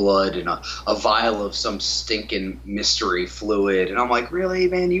could be blood, and a vial of some stinking mystery fluid, and I'm like, really,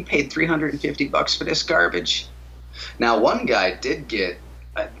 man, you paid $350 for this garbage? Now, one guy did get.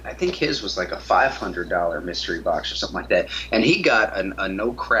 I think his was like a $500 mystery box or something like that, and he got a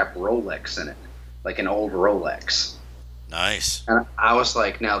no crap Rolex in it, like an old Rolex. Nice. And I was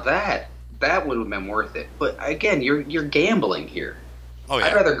like, now that would have been worth it. But again, you're gambling here. Oh I'd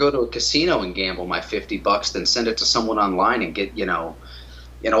yeah. rather go to a casino and gamble my $50 than send it to someone online and get an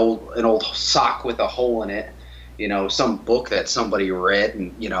old sock with a hole in it, some book that somebody read,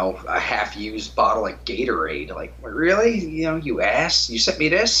 and a half used bottle of Gatorade. Like, really, you ass, you sent me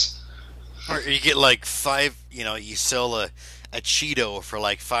this. Or you get like five. You sell a Cheeto for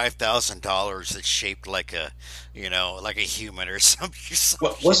like $5,000 that's shaped like like a human or some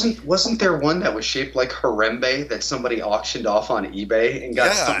What shit. wasn't there one that was shaped like Harambe that somebody auctioned off on eBay and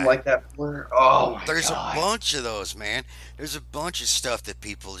got something Yeah. like that for? Oh my There's a god. bunch of those, man. There's a bunch of stuff that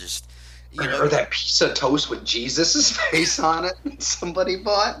people just, you know, Or that piece of toast with Jesus' face on it that somebody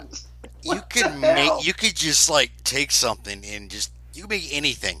bought. you What the can make, hell? you could just like take something and just, you make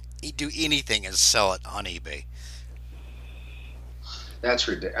anything, you do anything and sell it on eBay. That's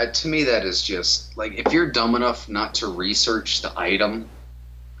ridiculous. To me, that is just like if you're dumb enough not to research the item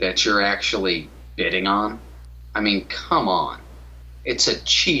that you're actually bidding on. I mean, come on. It's a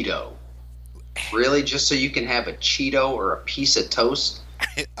Cheeto. Really? Just so you can have a Cheeto or a piece of toast?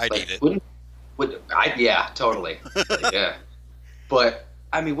 I Like, need it. yeah, totally. Yeah. But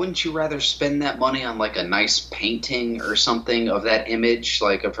I mean, wouldn't you rather spend that money on like a nice painting or something of that image,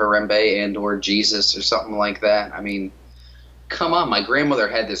 like of Harambe and or Jesus or something like that? I mean, come on. My grandmother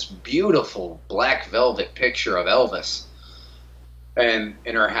had this beautiful black velvet picture of Elvis and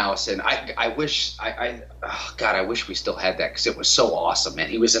in her house, and I wish oh God, I wish we still had that because it was so awesome, man.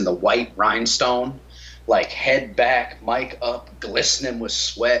 He was in the white rhinestone, like head back, mic up, glistening with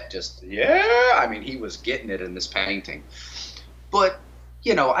sweat. Just yeah, I mean, he was getting it in this painting. But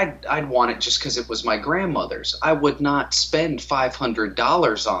I'd want it just because it was my grandmother's. I would not spend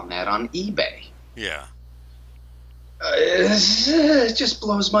 $500 on that on eBay. Yeah. It just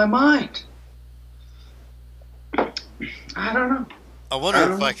blows my mind. I don't know. I I wonder don't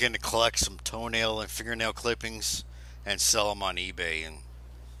if I know. can collect some toenail and fingernail clippings and sell them on eBay. And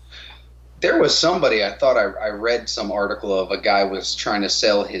There was somebody I thought I read some article of a guy was trying to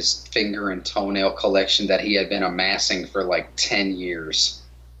sell his finger and toenail collection that he had been amassing for like 10 years.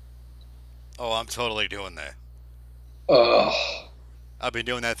 oh, I'm totally doing that. Oh, I've been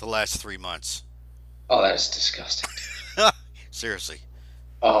doing that the last 3 months. oh, that is disgusting. Seriously.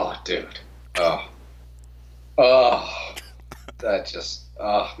 Oh, dude. Oh, oh, that just,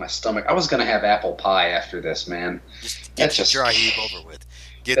 oh, my stomach. I was gonna have apple pie after this, man. Just That get the just, dry heave over with.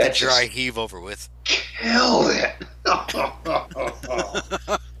 Get the that dry just heave over with. killed it.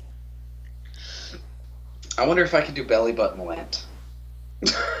 I wonder if I could do belly button lint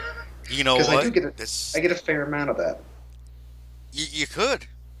You know because I what? do This I get a fair amount of that. you could.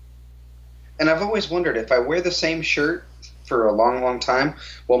 And I've always wondered if I wear the same shirt for a long, long time,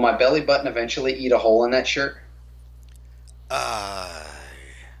 will my belly button eventually eat a hole in that shirt? Uh,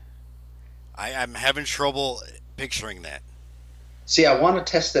 I'm having trouble picturing that. See, I want to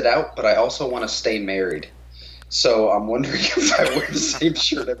test it out, but I also want to stay married. So I'm wondering if I wear the same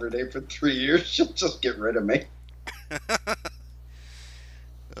shirt every day for 3 years, she'll just get rid of me.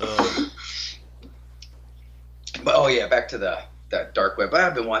 Uh, But Oh yeah, back to the that dark web.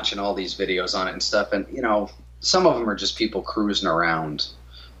 I've been watching all these videos on it and stuff, and some of them are just people cruising around,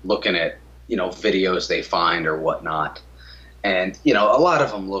 looking at videos they find or whatnot, and a lot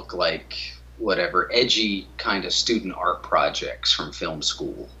of them look like whatever edgy kind of student art projects from film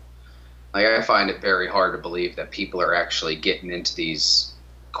school. Like I find it very hard to believe that people are actually getting into these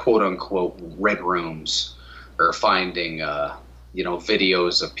quote unquote red rooms or finding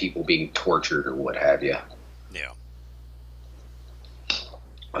videos of people being tortured or what have you. Yeah.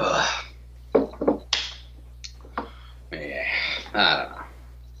 Ugh. Yeah, I don't know.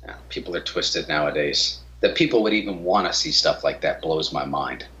 Yeah, people are twisted nowadays. That people would even want to see stuff like that blows my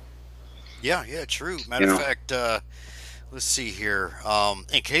mind. Yeah, yeah, true. Matter You of know? fact, let's see here.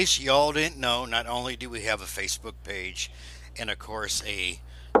 In case y'all didn't know, not only do we have a Facebook page and, of course, a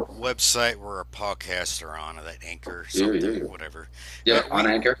website where our podcasts are on, that Anchor Yeah, something, yeah, whatever, yeah. but On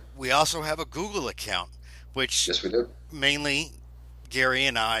Anchor? we also have a Google account, which Yes, we do. mainly Gary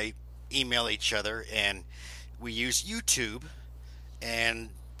and I email each other, and we use YouTube, and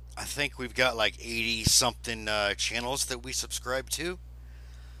I think we've got like 80 something channels that we subscribe to.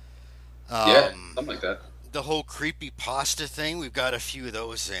 Yeah, Um, something like that. the whole creepy pasta thing, we've got a few of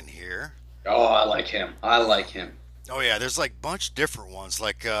those in here. Oh, I like him. I like him. Oh yeah, there's like a bunch of different ones,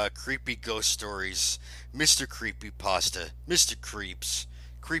 like creepy ghost stories, Mr. Creepy Pasta, Mr. Creeps,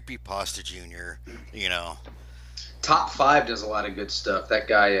 Creepy Pasta Junior. You know. Top Five does a lot of good stuff. That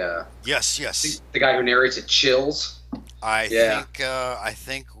guy, Yes, yes. the guy who narrates it, Chills. I Yeah.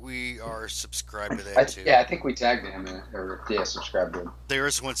 think we are subscribed to that too. Yeah, I think we tagged him or yeah, subscribed to him.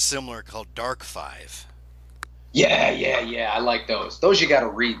 There's one similar called Dark Five. Yeah. I like those. Those you got to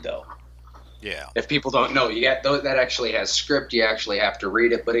read though. Yeah. If people don't know, you got that actually has script. You actually have to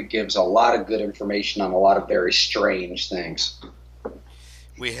read it, but it gives a lot of good information on a lot of very strange things.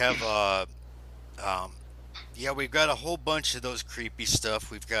 We have um, yeah, we've got a whole bunch of those creepy stuff.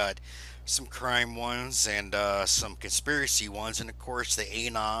 We've got some crime ones and some conspiracy ones, and of course the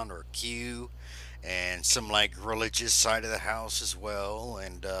Anon or Q, and some like religious side of the house as well,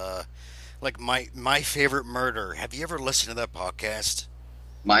 and like my favorite murder. Have you ever listened to that podcast?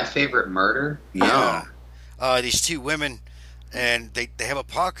 My favorite murder? No. Yeah, these two women, and they have a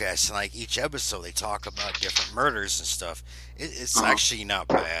podcast, and like each episode they talk about different murders and stuff. It's Uh-huh. actually not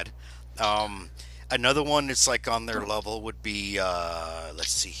bad. Um, Another one that's like on their level would be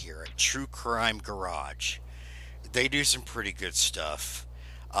let's see here, a True Crime Garage. They do some pretty good stuff.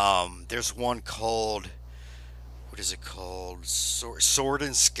 There's one called, what is it called? Sword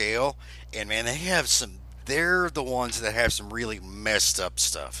and Scale, and man, they have some. They're the ones that have some really messed up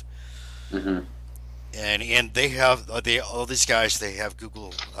stuff. Hmm. And they have they all these guys, they have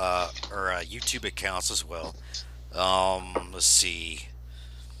Google or YouTube accounts as well. Let's see.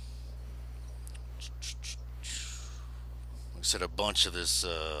 I said a bunch of this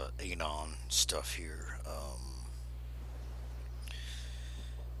Anon stuff here.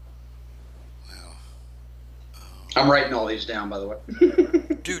 Well, I'm writing all these down, by the way.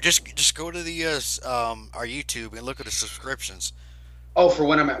 dude, just go to the our YouTube and look at the subscriptions. Oh, for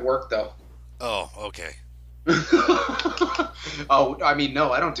when I'm at work, though. Oh, okay. Oh, I mean,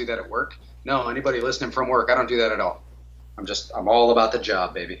 no, I don't do that at work. No, anybody listening from work, I don't do that at all. I'm all about the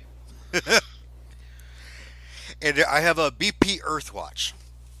job, baby. And I have a BP Earthwatch.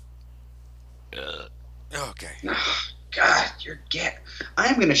 Okay. God,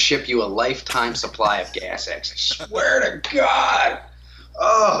 I'm going to ship you a lifetime supply of Gas X. I swear to God.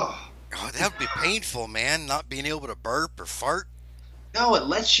 Oh, Oh, that would be painful, man. Not being able to burp or fart. no, it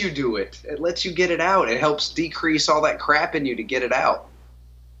lets you do it. It lets you get it out. It helps decrease all that crap in you to get it out.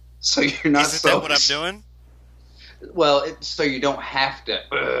 So you're not Isn't so. that what I'm doing? Well, so you don't have to.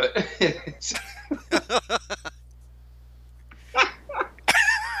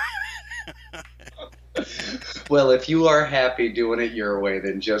 Well, if you are happy doing it your way,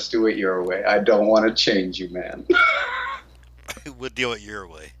 then just do it your way. I don't want to change you, man. We'll do it your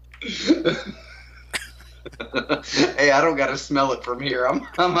way. Hey, I don't got to smell it from here.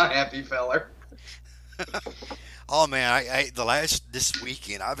 I'm a happy feller. Oh man, this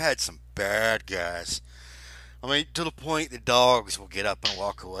weekend I've had some bad guys. I mean, to the point the dogs will get up and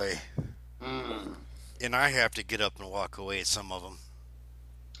walk away, Mm. and I have to get up and walk away at some of them.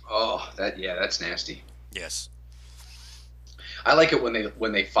 Oh, that's nasty. Yes. I like it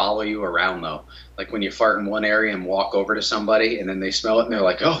when they follow you around though. Like when you fart in one area and walk over to somebody, and then they smell it and they're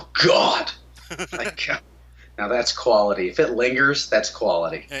like, "Oh God!" Like, now that's quality. If it lingers, that's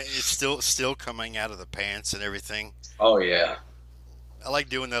quality. It's still coming out of the pants and everything. Oh yeah. I like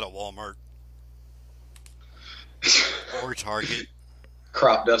doing that at Walmart or Target.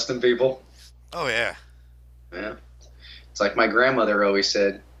 Crop dusting people. Oh yeah. Yeah. It's like my grandmother always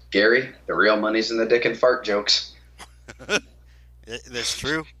said, Gary, the real money's in the dick and fart jokes. That's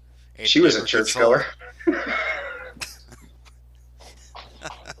true. It She was a never gets old. churchgoer.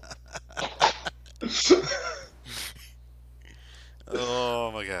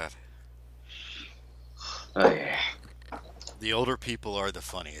 Oh my god. Oh yeah. The older people are the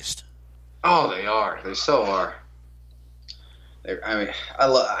funniest. Oh, they are. They so are. I mean,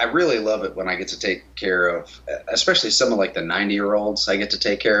 I really love it when I get to take care of, especially some of like the 90-year-olds I get to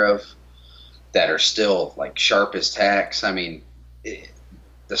take care of that are still like sharp as tacks. I mean,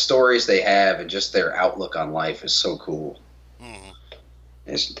 the stories they have and just their outlook on life is so cool. Hmm.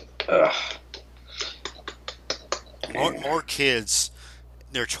 It's, uh, More kids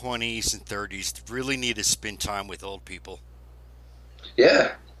in their 20s and 30s really need to spend time with old people.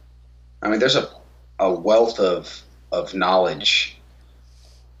 yeah. I mean, there's a wealth of knowledge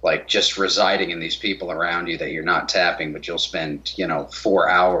like just residing in these people around you that you're not tapping, but you'll spend, 4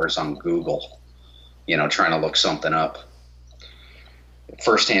 hours on Google, trying to look something up.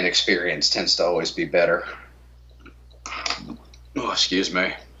 Firsthand experience tends to always be better. Oh, excuse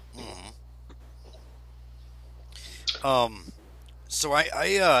me. Hmm. Um, this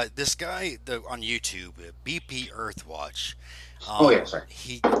guy on YouTube, BP Earthwatch, Oh, yeah, sorry.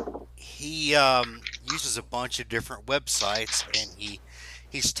 he uses a bunch of different websites, and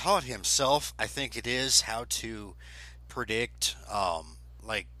he's taught himself, I think it is, how to predict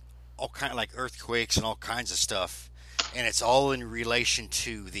like all kind like earthquakes and all kinds of stuff, and it's all in relation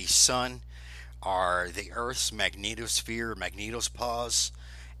to the sun, or the Earth's magnetosphere, magnetopause,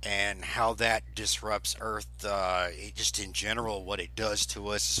 and how that disrupts Earth, just in general, what it does to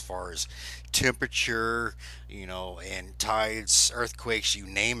us as far as temperature, and tides, earthquakes, you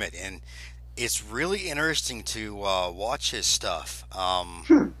name it. And it's really interesting to watch his stuff.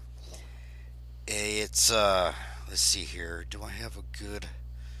 Hmm. It's let's see here. Do I have a good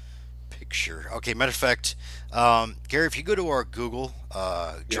picture? Okay, matter of fact, Gary, if you go to our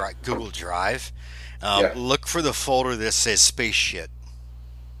Yeah. Google Drive, Yeah. look for the folder that says space shit.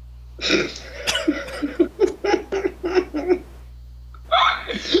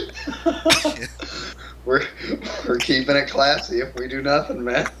 we're we're keeping it classy if we do nothing,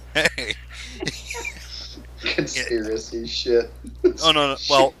 man. Hey. Yeah. Conspiracy shit. Oh no, no.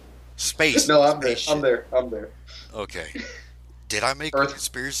 Well, space, No, I'm there. space I'm shit. there. I'm there. Okay. Did I make a Earth.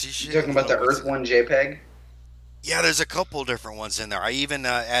 conspiracy You shit? I talking don't about know the what's Earth in. One JPEG? Yeah, there's a couple different ones in there. I even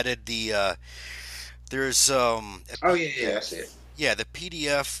added the. There's a Oh yeah, yeah, I see PDF. it. Yeah, the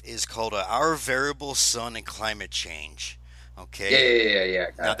PDF is called Our Variable Sun and Climate Change. Yeah, Okay. yeah, yeah, yeah.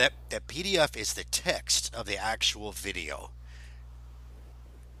 Now Got it. that PDF is the text of the actual video,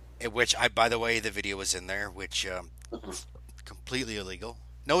 in which by the way, the video is in there, which completely illegal.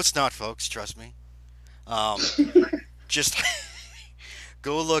 No, it's not, folks. Trust me. Um, just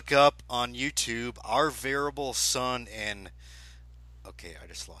go look up on YouTube Our Variable Sun and. Okay, I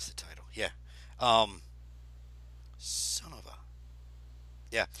just lost the title. Yeah. Um, son of a.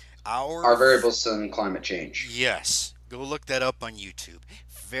 Yeah. Our Our. variable sun climate change. Yes. Go look that up on YouTube.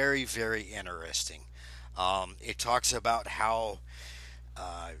 Very, very interesting. It talks about how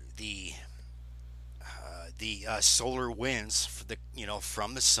uh, the solar winds for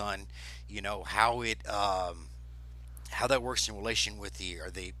from the sun, how it how that works in relation with the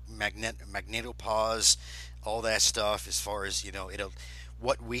magnetopause, all that stuff. As far as it'll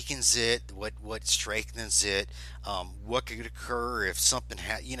what weakens it, what strengthens it, what could occur if something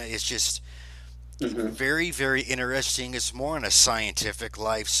it's just Hmm. very, very interesting. It's more on a scientific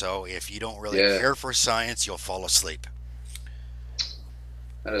life, so if you don't really Yeah, care for science, you'll fall asleep.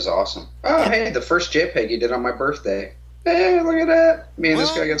 that is awesome. Oh, Yeah. hey, the first JPEG you did on my birthday. Hey, look at that. Me and this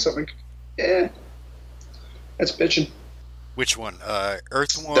guy got Well, something. Yeah, that's bitching. which one?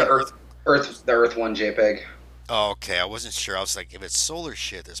 Earth The one or? Earth One JPEG. Oh, okay. I wasn't sure. I was like, if it's solar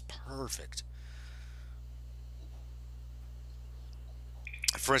shit, that's perfect.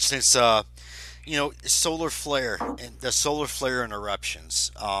 For instance, solar flare and the solar flare and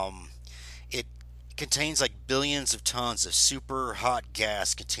eruptions. It contains like billions of tons of super hot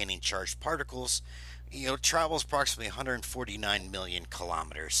gas containing charged particles. Travels approximately 149 million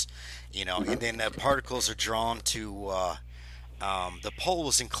kilometers. Hmm. And then particles are drawn to the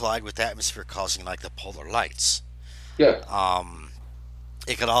poles and collide with the atmosphere, causing like the polar lights. Yeah. Um,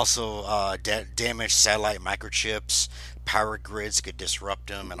 It could also damage satellite microchips. Power grids could disrupt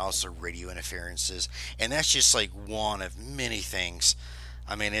them, and also radio interferences. And that's just like one of many things.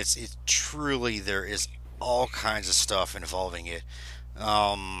 I mean, it's truly there is all kinds of stuff involving it.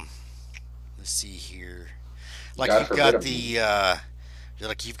 Um, let's see here. Like God you've forbid got them.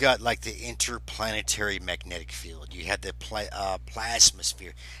 Like you've got like the interplanetary magnetic field. You had the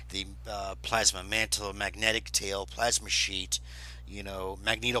plasmasphere, the plasma mantle, magnetic tail, plasma sheet.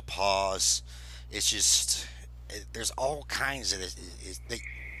 Magnetopause. It's just there's all kinds of this.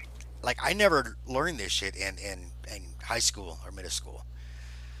 Like I never learned this shit in high school or middle school.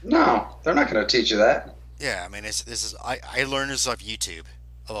 No, they're not going to teach you that. Yeah, I mean, this is I learned this off YouTube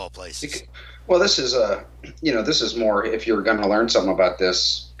of all places. Well, this is this is more if you're going to learn something about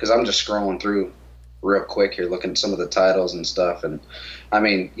this because I'm just scrolling through real quick here, looking at some of the titles and stuff, and I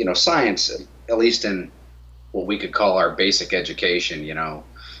mean, science, at least in what we could call our basic education,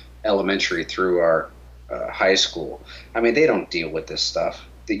 elementary through our high school. I mean, they don't deal with this stuff.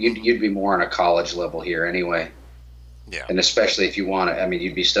 That you'd be more on a college level here anyway, Yeah. and especially if you want to. I mean,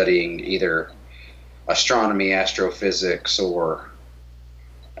 you'd be studying either astronomy, astrophysics, or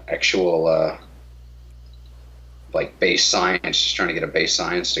actual like base science, just trying to get a base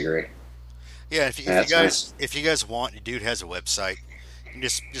science degree. Yeah, And if you that's guys nice. if you guys want, the dude has a website. You can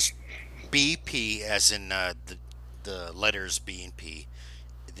just BP as in the letters B and P,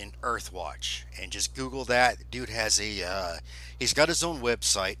 then Earthwatch, and just Google that. The dude has he's got his own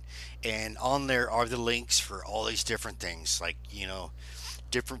website, and on there are the links for all these different things, like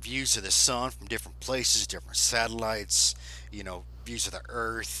different views of the sun from different places, different satellites, views of the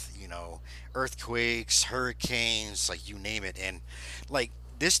Earth, earthquakes, hurricanes, like you name it. And like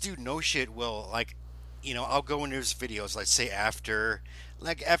this dude, no shit, will like, I'll go into his videos, let's say after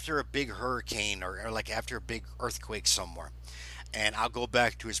a big hurricane or like after a big earthquake somewhere, and I'll go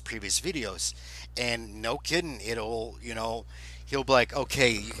back to his previous videos, and no kidding, he'll be like, okay,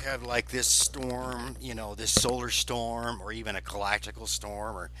 you have like this storm, this solar storm, or even a galactical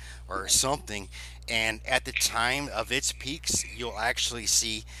storm, or something, and at the time of its peaks, you'll actually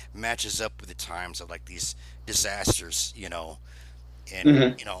see matches up with the times of like these disasters,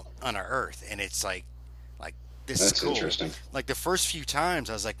 and Hmm. on our Earth, and it's like this is That's cool. interesting. Like the first few times,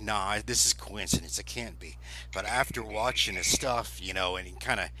 I was like, nah, this is coincidence. It can't be. But after watching his stuff, and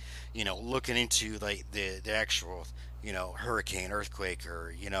kind of, looking into like the actual, hurricane, earthquake,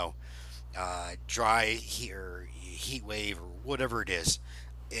 or dry heat or heat wave or whatever it is,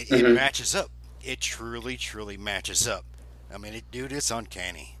 it Hmm. matches up. It truly, truly matches up. I mean, dude, it's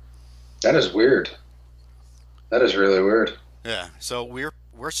uncanny. That is weird. That is really weird. Yeah, so we're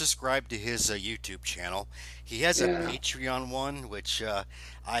subscribed to his YouTube channel. He has a Yeah. Patreon one, which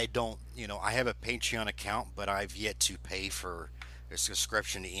I don't, I have a Patreon account, but I've yet to pay for a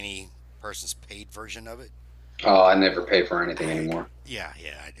subscription to any person's paid version of it. Oh, I never pay for anything I, anymore. yeah,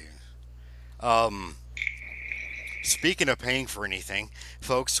 I do. Speaking of paying for anything,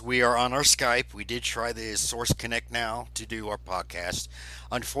 folks, we are on our Skype. We did try the Source Connect now to do our podcast.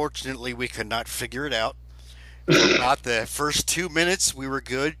 Unfortunately, we could not figure it out. For about the first 2 minutes, we were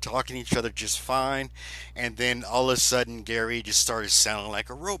good, talking to each other just fine, and then all of a sudden, Gary just started sounding like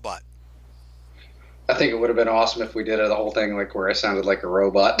a robot. I think it would have been awesome if we did the whole thing like where I sounded like a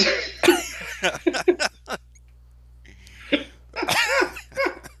robot.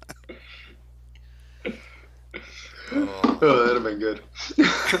 Oh, Oh, that'd have been good.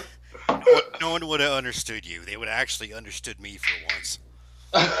 no one would have understood you. They would have actually understood me for once.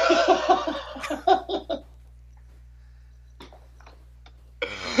 Oh.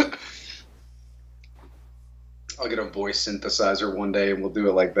 I'll get a voice synthesizer one day and we'll do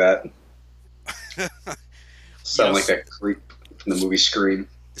it like that. You know, Sound like that creep from the movie Scream.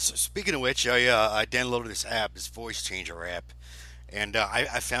 speaking of which, I downloaded this app, this voice changer app, and I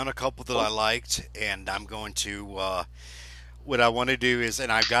found a couple that I liked, and I'm going to what I want to do is,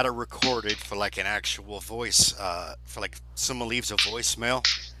 and I've got it recorded for like an actual voice, for like someone leaves a voicemail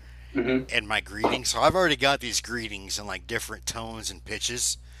Hmm. and my greetings. So I've already got these greetings in like different tones and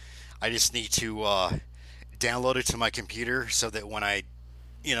pitches. I just need to download it to my computer so that when I,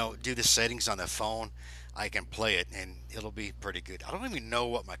 do the settings on the phone, I can play it and it'll be pretty good. I don't even know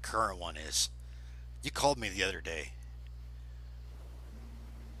what my current one is. You called me the other day.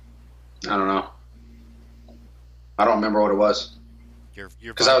 I don't know. I don't remember what it was You're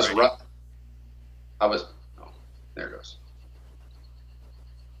because I was vibrating. I was. Oh, there it goes.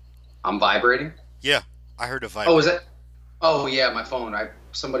 I'm vibrating. Yeah, I heard a Oh, is vibrate. that? Oh yeah, my phone.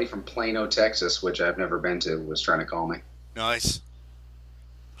 Somebody from Plano, Texas, which I've never been to, was trying to call me. Nice.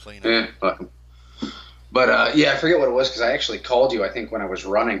 Plano. Yeah, fuck 'em. But yeah, I forget what it was because I actually called you. I think when I was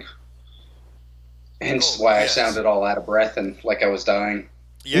running, hence Oh why I yes. sounded all out of breath and like I was dying.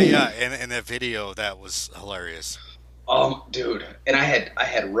 Yeah, and that video that was hilarious. Dude, and I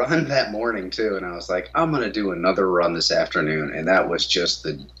had run that morning too, and I was like, I'm gonna do another run this afternoon, and that was just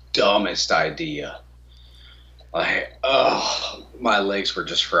the dumbest idea. My legs were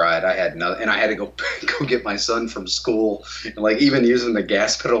just fried. I had no, and I had to go go get my son from school, and like even using the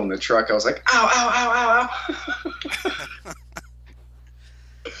gas pedal in the truck, I was like, ow, ow, ow, ow, ow.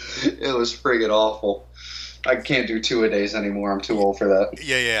 It was friggin' awful. I can't do two a days anymore. I'm too old for that.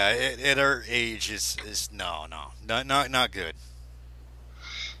 Yeah, yeah. At our age is no, no, not good.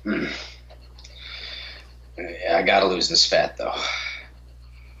 Mm. Yeah, I gotta lose this fat though.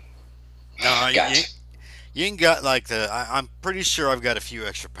 No, Gotcha. you ain't got like I'm pretty sure I've got a few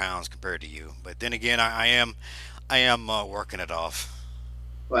extra pounds compared to you, but then again, I am working it off.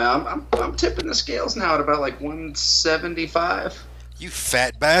 Well, I'm tipping the scales now at about like 175. You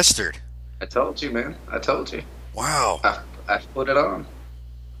fat bastard! I told you, man. I told you. Wow. I put it on.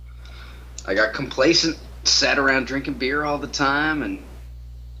 I got complacent, sat around drinking beer all the time and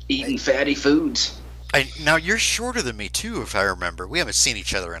eating fatty foods. Now you're shorter than me too, if I remember. We haven't seen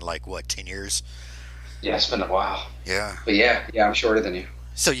each other in like what, 10 years? Yeah, it's been a while. Yeah. But yeah, I'm shorter than you.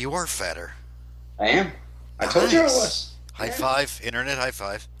 So you are fatter. I am. I told you I Nice. was. High Yeah. five, internet high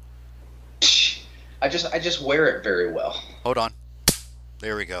five. I just wear it very well. Hold on.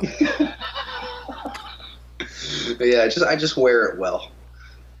 There we go. But yeah, I just wear it well.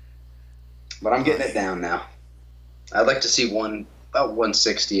 But I'm getting it I, down now. I'd like to see about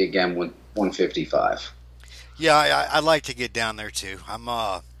 160 again, 155. yeah, I like to get down there too.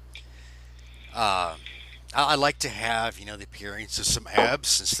 I like to have the appearance of some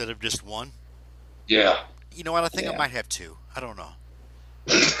abs instead of just one. Yeah. You know what? I think I Yeah. might have two. I don't know.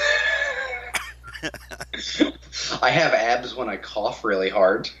 I have abs when I cough really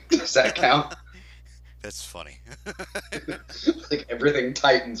hard. Does that count? That's funny. Like everything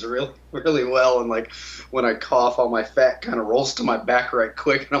tightens really, really well, and like when I cough, all my fat kind of rolls to my back right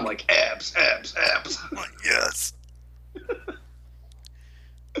quick, and I'm like abs, abs, abs. Yes.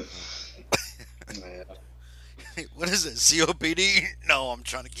 Yeah, What is it? COPD? No, I'm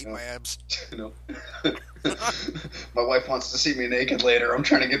trying to keep no, my abs. you know. My wife wants to see me naked later. I'm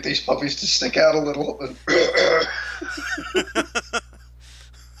trying to get these puppies to stick out a little.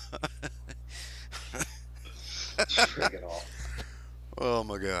 Friggin' awful. Oh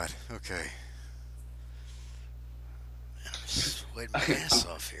my god. Okay. I'm sweating my ass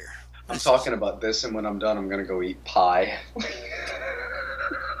off here. I'm This is. talking about this, and when I'm done, I'm gonna go eat pie.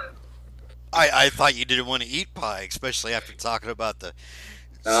 I thought you didn't want to eat pie, especially after talking about the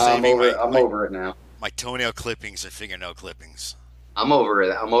No, saving I'm over it now. my toenail clippings and fingernail clippings. I'm over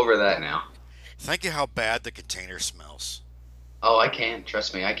it. I'm over that now. Think of how bad the container smells. Oh, I can.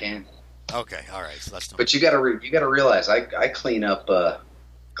 Trust me, I can. Okay, all right. So that's no. But you gotta realize I clean up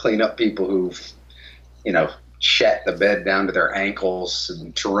people who've shat the bed down to their ankles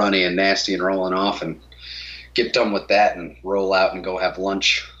and runny and nasty and rolling off and get done with that and roll out and go have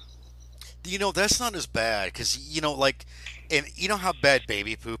lunch. That's not as bad because like, and you know how bad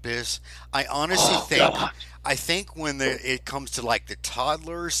baby poop is. I honestly Oh God. I think when it comes to like the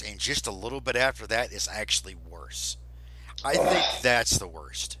toddlers and just a little bit after that is actually worse. I think Oh. that's the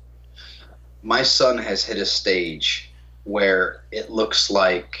worst. My son has hit a stage where it looks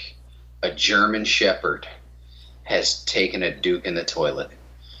like a German Shepherd has taken a Duke in the toilet.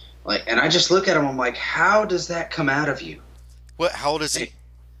 Like, and I just look at him. I'm like, how does that come out of you? What? How old is And he?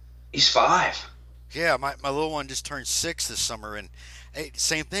 he's 5. Yeah, my little one just turned 6 this summer, and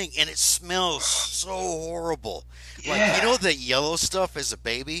same thing. And it smells so horrible. Like Yeah. the yellow stuff as a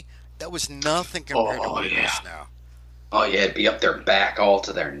baby. That was nothing compared to Oh what it yeah. is now. Oh yeah, it'd be up their back all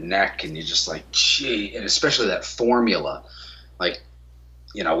to their neck, and you're just like, gee, and especially that formula. Like,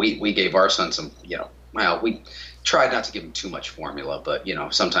 we gave our son some, well, we tried not to give him too much formula, but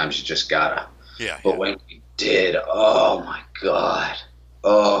sometimes you just gotta. Yeah, But yeah. when we did, oh my God,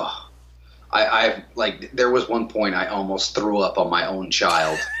 oh, I like there was one point I almost threw up on my own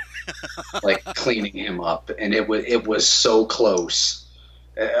child, like cleaning him up, and it was so close.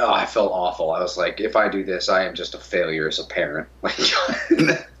 Oh, I felt awful. I was like, if I do this, I am just a failure as a parent. Like,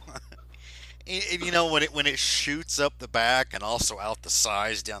 And when it shoots up the back and also out the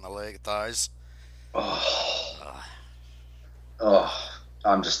sides down the leg thighs. oh, Uh, oh,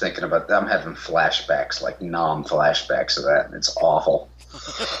 I'm just thinking about that. I'm having flashbacks, like flashbacks of that, and it's awful.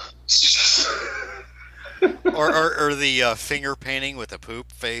 or the finger painting with the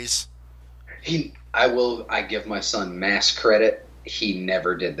poop phase. I give my son mass credit. He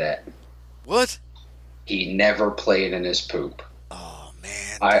never did that. What? He never played in his poop. Oh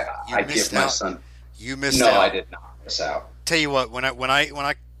man, I you I missed give my out. son. You missed No, I out. did not miss out. Tell you what,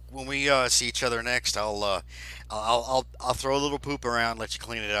 when we see each other next, I'll throw a little poop around, let you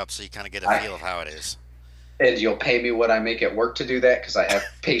clean it up, so you kind of get a I feel of how it is. And you'll pay me what I make at work to do that because I have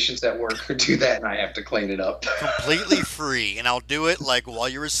patients at work who do that, and I have to clean it up. Completely free, and I'll do it like while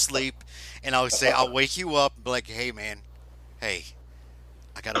you're asleep, and I'll wake you up and be like, hey man, hey,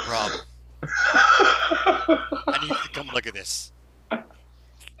 I got a problem. I need you to come look at this.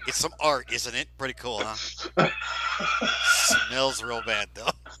 It's some art, isn't it? Pretty cool, huh? Smells real bad though.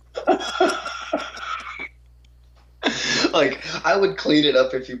 Like I would clean it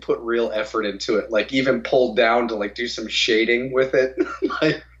up if you put real effort into it. Like even pull down to like do some shading with it.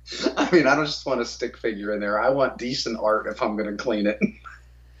 Like I mean, I don't just want a stick figure in there. I want decent art if I'm going to clean it.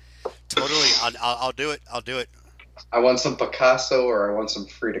 Totally, I'll do it. I'll do it. I want some Picasso or I want some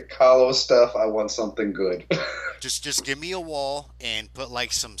Frida Kahlo stuff. I want something good. Just give me a wall and put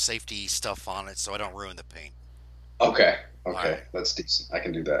like some safety stuff on it so I don't ruin the paint. Okay, All right. okay, that's decent. I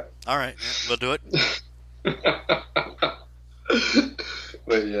can do that. All right, yeah, we'll do it.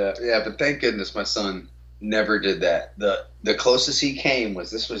 But yeah, yeah. But thank goodness my son never did that. The closest he came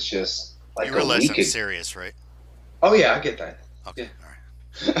was this was just You like a realize week I'm ago. serious, right? Oh yeah, I get that. Okay.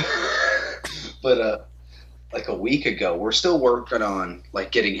 Yeah. All right. But like a week ago, we're still working on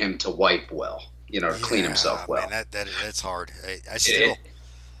like getting him to wipe well, to clean himself Yeah, man, well. that's hard. I It, still.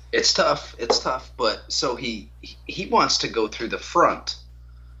 it's tough. It's tough. But so he wants to go through the front,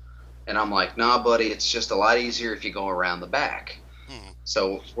 and I'm like, nah, buddy. It's just a lot easier if you go around the back. Hmm.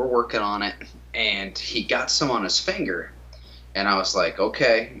 So we're working on it, and he got some on his finger, and I was like,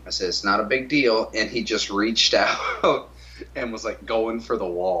 okay. I said it's not a big deal, and he just reached out and was like going for the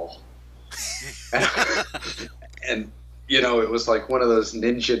wall. And it was like one of those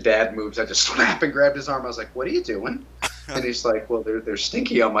ninja dad moves. I just snap and grabbed his arm. I was like, "What are you doing?" And he's like, "Well, they're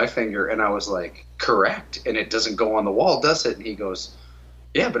stinky on my finger." And I was like, "Correct." And it doesn't go on the wall, does it? And he goes,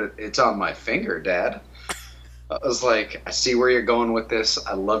 "Yeah, but it's on my finger, Dad." I was like, "I see where you're going with this.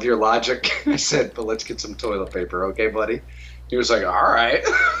 I love your logic." I said, "But let's get some toilet paper, okay, buddy?" He was like, "All right."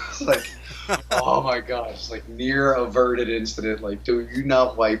 I was like, oh my gosh, like near averted incident. Like, do you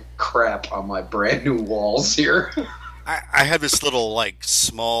not wipe crap on my brand new walls here? I have this little like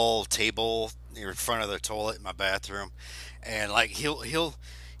small table near in front of the toilet in my bathroom, and like he'll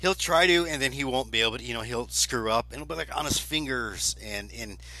try to, and then he won't be able to. He'll screw up, and it'll be like on his fingers, and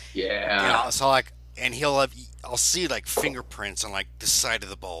Yeah. so like, and I'll see like fingerprints on like the side of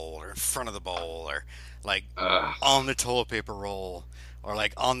the bowl or in front of the bowl or like Uh, on the toilet paper roll or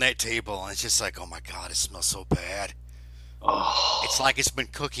like on that table, and it's just like, oh my god, it smells so bad. It's oh. like it's been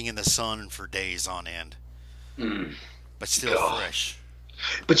cooking in the sun for days on end, Mm, but still God. fresh.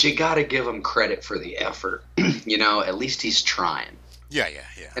 But you got to give him credit for the effort. At least he's trying. Yeah, yeah,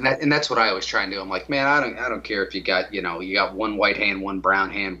 yeah, And that's what I always try and do. I'm like, man, I don't care if you got one white hand, one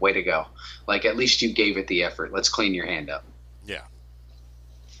brown hand, way to go. Like at least you gave it the effort. Let's clean your hand up. yeah.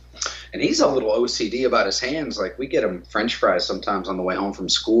 And he's a little OCD about his hands. Like we get him French fries sometimes on the way home from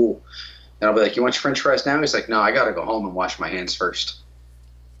school. And I'll be like, "You want your French fries now?" He's like, "No, I got to go home and wash my hands first."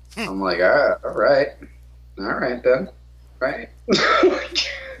 Hmm. I'm like, all right then, right."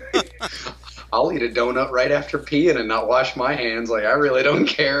 I'll eat a donut right after peeing and not wash my hands. Like I really don't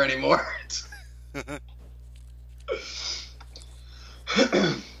care anymore.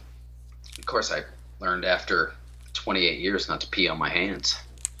 Of course, I learned after 28 years not to pee on my hands.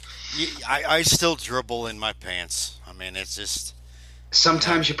 I still dribble in my pants. I mean, it's just you know.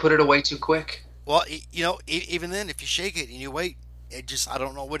 Sometimes you put it away too quick. Well, even then, if you shake it and you wait, I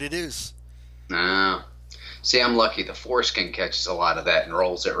don't know what it is. No. See, I'm lucky. The foreskin catches a lot of that and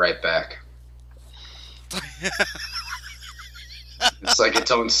rolls it right back. It's like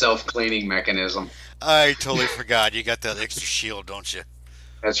its own self-cleaning mechanism. I totally forgot. You got that extra shield, don't you?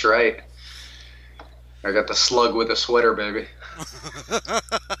 That's right. I got the slug with a sweater, baby.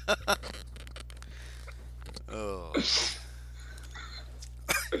 Oh.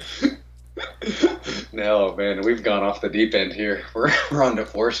 No, man, we've gone off the deep end here. We're on to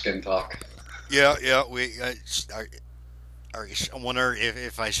foreskin talk. Yeah, yeah. I wonder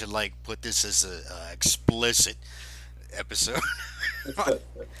if I should like put this as a explicit episode.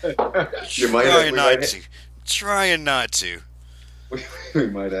 You might have, Trying we not might to. Trying not to. we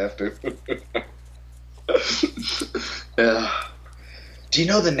might have to. Yeah. Do you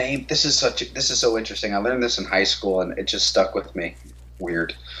know the name? This is so interesting. I learned this in high school and it just stuck with me.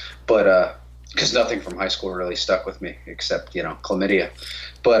 Weird, but because nothing from high school really stuck with me except chlamydia.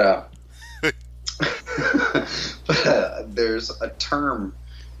 But there's a term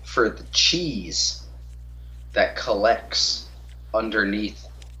for the cheese that collects underneath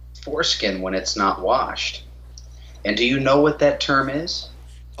foreskin when it's not washed. And do you know what that term is?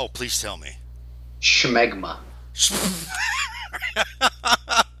 Oh, please tell me. Schmegma.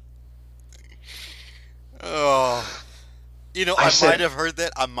 I I might said have heard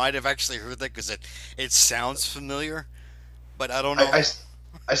that. I might have actually heard that because it sounds familiar, but I don't I, know. I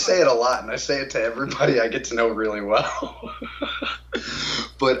I say it a lot, and I say it to everybody I get to know really well.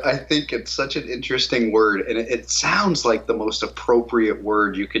 But I think it's such an interesting word, and it sounds like the most appropriate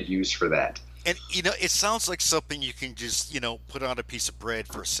word you could use for that. And it sounds like something you can just put on a piece of bread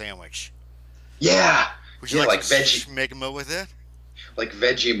for a sandwich. Yeah, Would you yeah, like some schmegma with it? like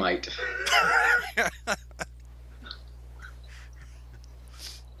Vegemite.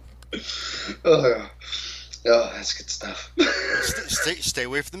 Oh, oh, that's good stuff. Stay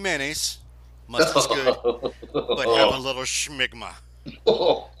away from the mayonnaise. Mustard's good, but have a little schmigma.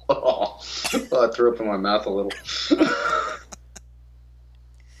 I threw up in my mouth a little.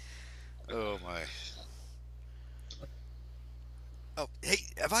 Oh my. Oh, hey,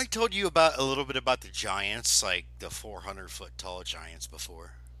 have I told you about a little bit about the giants, like the 400-foot tall giants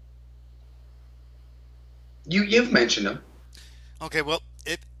before? You've mentioned them. Okay, well,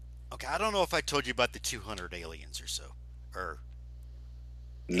 okay, I don't know if I told you about the 200 aliens or so, or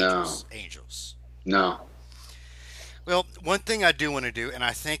No, angels. no. Well, one thing I do want to do, and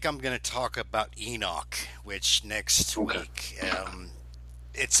I think I'm going to talk about Enoch, which next Okay. week.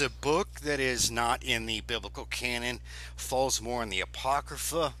 It's a book that is not in the biblical canon, falls more in the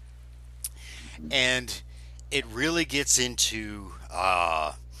Apocrypha, and it really gets into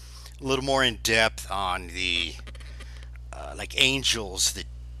a little more in depth on the like angels, the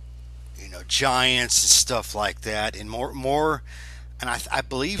giants and stuff like that, and more. And I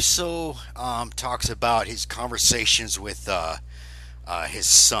believe so. Talks about his conversations with his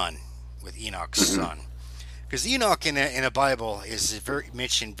son, with Enoch's Hmm. son. Because Enoch in a Bible is very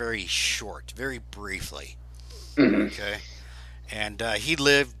mentioned very short, very briefly. Hmm. Okay, and he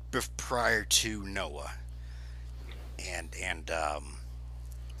lived prior to Noah, and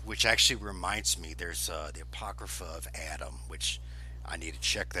which actually reminds me, there's the Apocrypha of Adam, which I need to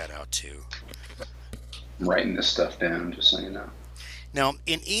check that out too. I'm writing this stuff down just so you know. Now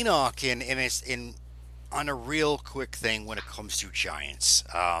in Enoch, and it's in on a real quick thing when it comes to giants,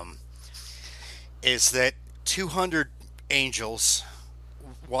 is that 200 angels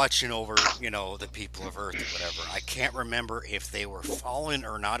watching over, the people of Earth or whatever. I can't remember if they were fallen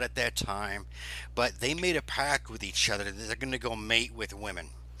or not at that time, but they made a pact with each other that they're going to go mate with women.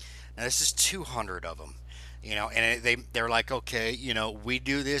 Now this is 200 of them, and they're like, okay, we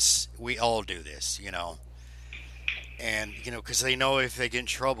do this, we all do this, and because they know if they get in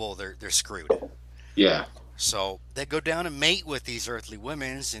trouble, they're screwed. Yeah. So they go down and mate with these earthly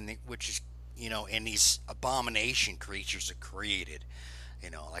women's, which is, and these abomination creatures are created.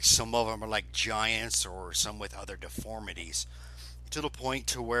 Like some of them are like giants, or some with other deformities, to the point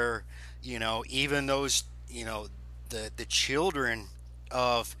to where, even those, the children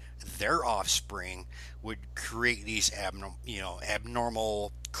of their offspring would create these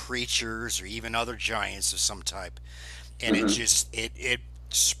abnormal creatures, or even other giants of some type, and it Hmm. just it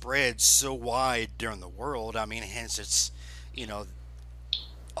spreads so wide during the world. I mean, hence it's, you know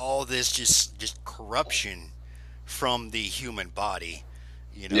all this just corruption from the human body,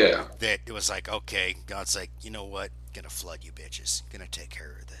 Yeah. that it was like, okay, God's like, you know what, gonna flood you bitches, gonna take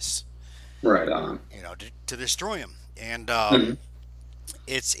care of this, Right on. to destroy them. And Hmm.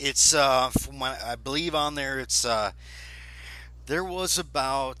 it's from what I believe on there, it's there was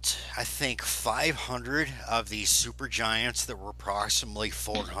about, I think, 500 of these super giants that were approximately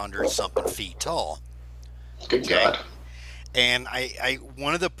 400 something feet tall. Good Okay, God. and I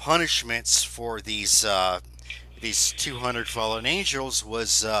one of the punishments for these 200 fallen angels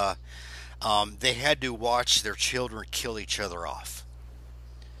was, they had to watch their children kill each other off.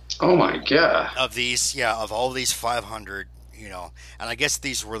 Oh my God. Of these, yeah, of all these 500, and I guess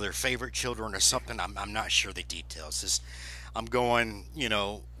these were their favorite children or something. I'm not sure the details. I'm going,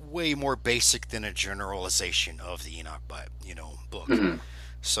 way more basic than a generalization of the Enoch, book. Hmm.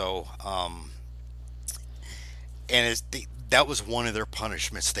 So, and that was one of their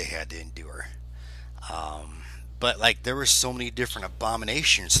punishments they had to endure. Um, but like there were so many different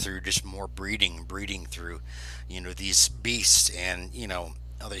abominations through just more breeding through, these beasts and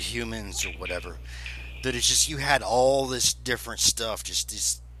other humans or whatever. That it's just, you had all this different stuff, just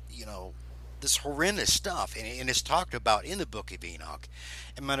this, this horrendous stuff, and it's talked about in the Book of Enoch.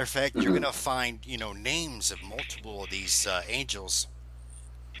 As a matter of fact, you're Hmm. gonna find names of multiple of these angels,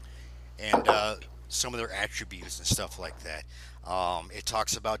 and some of their attributes and stuff like that. It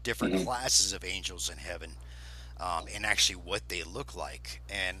talks about different Hmm. classes of angels in heaven, and actually what they look like.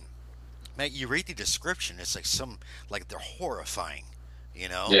 And man, you read the description, it's like like they're horrifying, you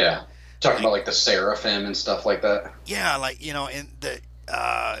know, Yeah. Talking like about like the seraphim and stuff like that. yeah, like and the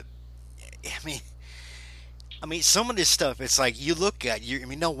I mean, I mean, some of this stuff, it's like you look at you. I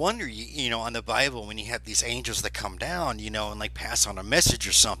mean, no wonder you know on the Bible when you have these angels that come down, you know, and like pass on a message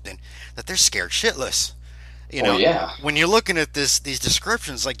or something, that they're scared shitless. You Oh know, yeah. when you're looking at these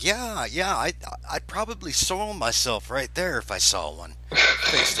descriptions, like yeah, I'd probably soil myself right there if I saw one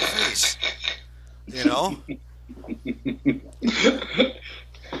face to face. You know,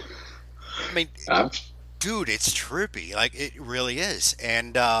 I mean, I'm, dude, it's trippy. Like it really is.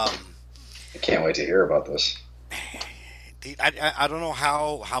 And I can't wait to hear about this. I don't know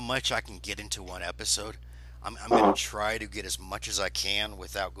how much I can get into one episode. I'm gonna Uh-huh. try to get as much as I can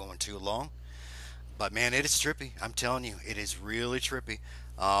without going too long. But man, it is trippy. I'm telling you, it is really trippy.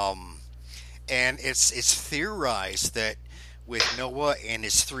 Um, and it's theorized that with Noah and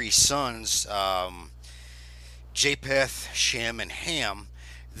his three sons, Japheth, Shem, and Ham,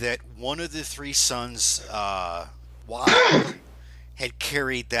 that one of the three sons' wives had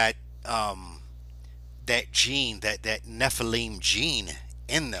carried that gene, that Nephilim gene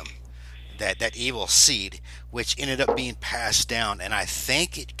in them, that evil seed, which ended up being passed down. And I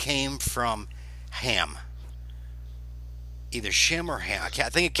think it came from Ham, either Shem or Ham. I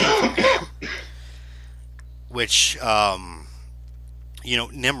think it came from Ham, which you know,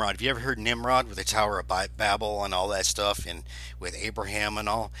 Nimrod. Have you ever heard Nimrod with the Tower of Babel and all that stuff, and with Abraham and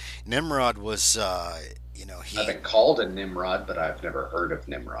all? Nimrod was, you know, I've he, been called a Nimrod, but I've never heard of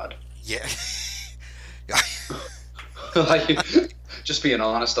Nimrod. yeah, Like, just being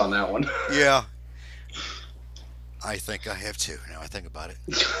honest on that one. yeah. I think I have too. Now I think about it,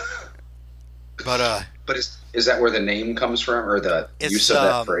 but But is that where the name comes from, or the use it's of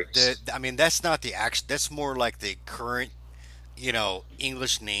that the. phrase? I mean, that's not the action. That's more like the current, you know,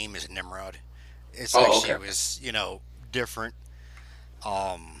 English name is Nimrod. It's Oh, actually okay. it was, you know, different.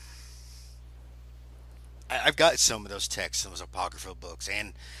 Um, I've got some of those texts, those apocryphal books,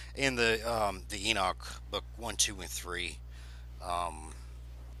 and in the Enoch book 1, 2, and 3. Um,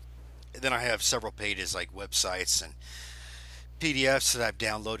 then I have several pages like websites and PDFs that I've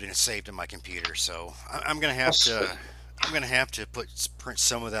downloaded and saved in my computer. So I'm gonna Oh, have to sweet. print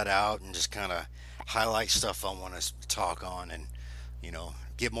some of that out and just kind of highlight stuff I want to talk on, and you know,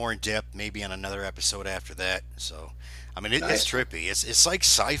 get more in depth maybe on another episode after that. So I mean, it's Nice, man. trippy. It's like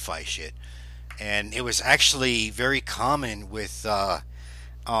sci-fi shit, and it was actually very common with the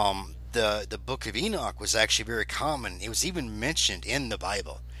Book of Enoch was actually very common. It was even mentioned in the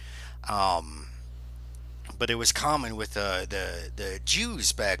Bible. Um, but it was common with the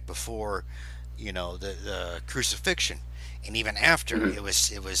Jews back before, you know, the crucifixion, and even after Mhm. it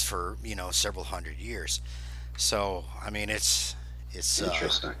was for, you know, several hundred years. So I mean, it's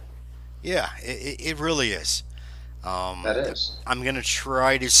Interesting. yeah, it really is. That is. I'm gonna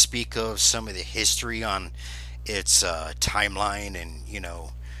try to speak of some of the history on its timeline, and you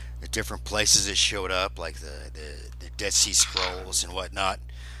know, the different places it showed up, like the Dead Sea Scrolls and whatnot.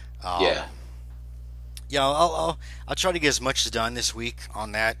 Yeah. Um, yeah, I'll try to get as much as done this week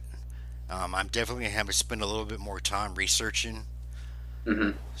on that. I'm definitely gonna have to spend a little bit more time researching.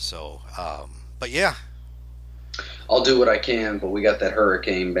 Hmm. So, but yeah, I'll do what I can, but we got that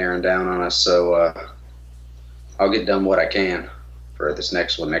hurricane bearing down on us, so I'll get done what I can for this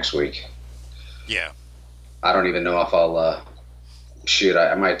next one next week. yeah, I don't even know if I'll. Shoot,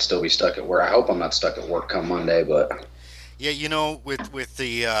 I might still be stuck at work. I hope I'm not stuck at work come Monday, but yeah. You know, with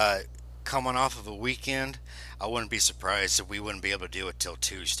the coming off of a weekend, I wouldn't be surprised if we wouldn't be able to do it till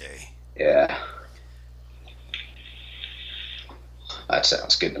Tuesday. yeah, that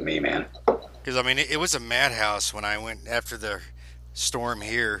sounds good to me, man. Because I mean, it was a madhouse when I went after the storm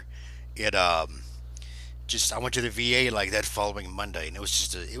here. It just I went to the VA like that following Monday, and it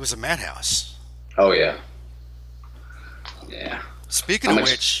was a madhouse. Oh yeah, yeah. Speaking How of much?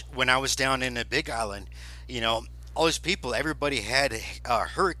 which, when I was down in the Big Island, you know, all these people, everybody had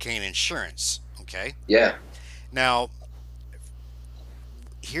hurricane insurance. Okay, Yeah. now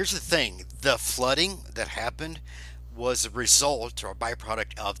here's the thing: the flooding that happened was a result or a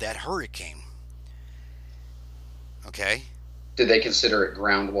byproduct of that hurricane. Okay, Did they consider it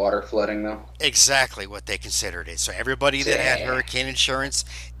groundwater flooding though? exactly what they considered it. So everybody that had Damn, hurricane insurance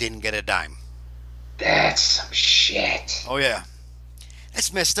didn't get a dime. that's some shit. Oh yeah,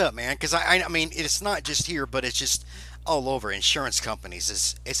 that's messed up, man. Because I mean, it's not just here, but it's just all over insurance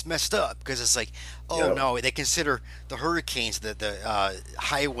companies. It's messed up because it's like, oh Yep. no, they consider the hurricanes, the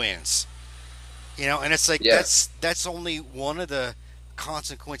high winds, you know, and it's like Yeah. that's only one of the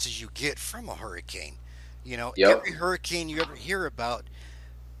consequences you get from a hurricane. You know, Yep. every hurricane you ever hear about,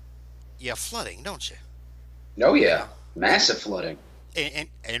 you have flooding, don't you? Oh You yeah. know, and Massive flooding.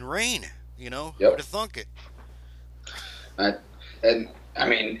 and rain. You know, who'd Yep. have thunk it? I, and I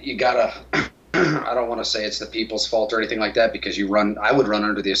mean, you gotta I don't want to say it's the people's fault or anything like that because I would run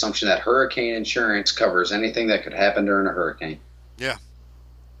under the assumption that hurricane insurance covers anything that could happen during a hurricane. Yeah.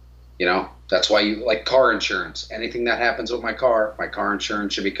 That's why you like car insurance. Anything that happens with my car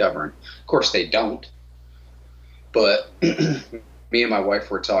insurance should be covering. Of course, they don't. But me and my wife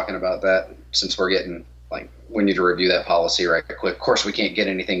were talking about that since we're getting like we need to review that policy right quick. Of course, we can't get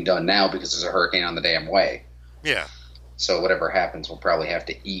anything done now because there's a hurricane on the damn way. Yeah. So whatever happens, we'll probably have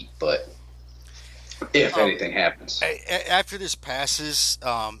to eat. But if Um, anything happens, After this passes,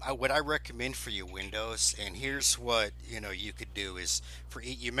 what I recommend for you windows, and here's what you could do is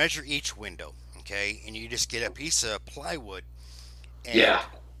you measure each window, okay, and you just get a piece of plywood, yeah,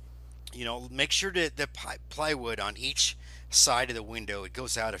 and make sure that the plywood on each side of the window it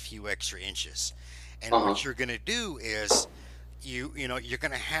goes out a few extra inches, and uh what huh, you're gonna do is you're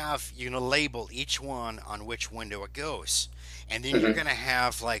gonna label each one on which window it goes, and then you're hmm gonna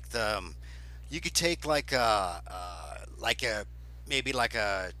have like you could take like a maybe like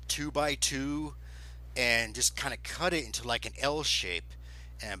a 2 by 2 and just kind of cut it into like an L shape,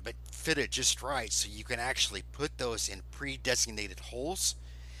 and but fit it just right so you can actually put those in pre-designated holes,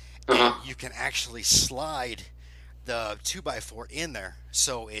 uh and huh. you can actually slide the 2 by 4 in there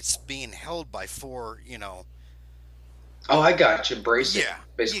so it's being held by four. Oh, I got you. Brace it, Yeah,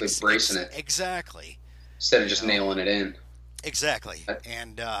 basically bracing it exactly. instead of You just know, nailing it in. exactly. That,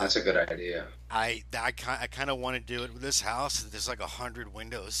 And that's a good idea. I kind of want to do it with this house. There's like 100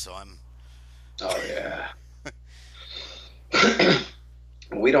 windows, so I'm Oh yeah.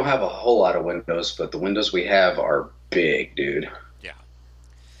 We don't have a whole lot of windows, but the windows we have are big, dude. yeah.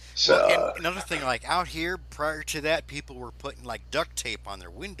 So, Well, and another thing, like out here, prior to that, people were putting like duct tape on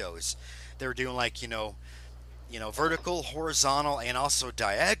their windows. They were doing like vertical, horizontal, and also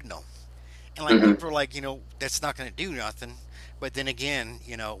diagonal. And like mhm. people are like, that's not going to do nothing. But then again,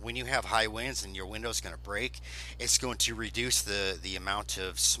 when you have high winds and your window's going to break, it's going to reduce the amount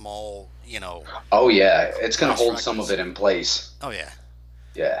of small, Oh yeah, it's gonna cross hold some of fractures. it in place. Oh yeah.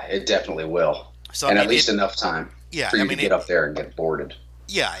 Yeah, it definitely will, So I and at mean least enough time yeah, for I you to mean get up there and get boarded.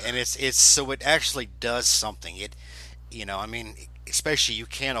 yeah, and it's so it actually does something. I mean, especially you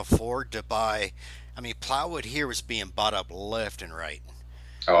can't afford to buy. I mean, plywood here is being bought up left and right,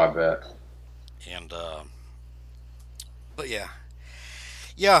 Oh, I bet. and but yeah,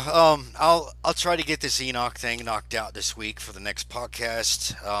 yeah. I'll try to get this Enoch thing knocked out this week for the next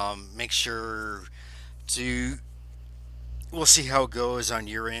podcast. Make sure to we'll see how it goes on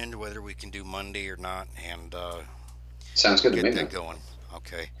your end, whether we can do Monday or not, and Sounds good to get me, that man. going.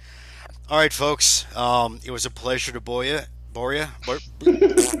 Okay. All right, folks. It was a pleasure to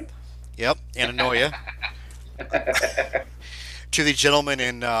yep, and annoy you. To the gentleman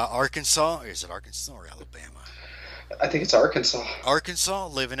in Arkansas, is it Arkansas or Alabama? I think it's Arkansas. Arkansas,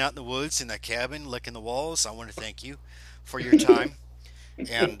 living out in the woods in that cabin, licking the walls. I want to thank you for your time.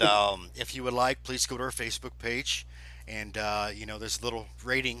 And if you would like, please go to our Facebook page. And, there's a little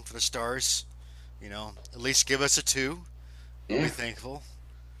rating for the stars. At least give us a 2. We'll be Yeah, thankful.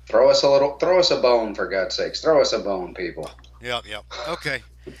 throw us a bone for God's sakes. Throw us a bone, people. Yep, yep. Okay.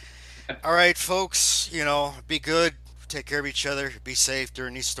 All right, folks, be good. Take care of each other. Be safe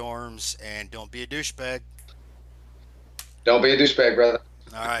during these storms. And don't be a douchebag. Don't be a douchebag, brother.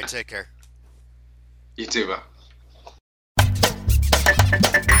 All right, take care. You too, bro.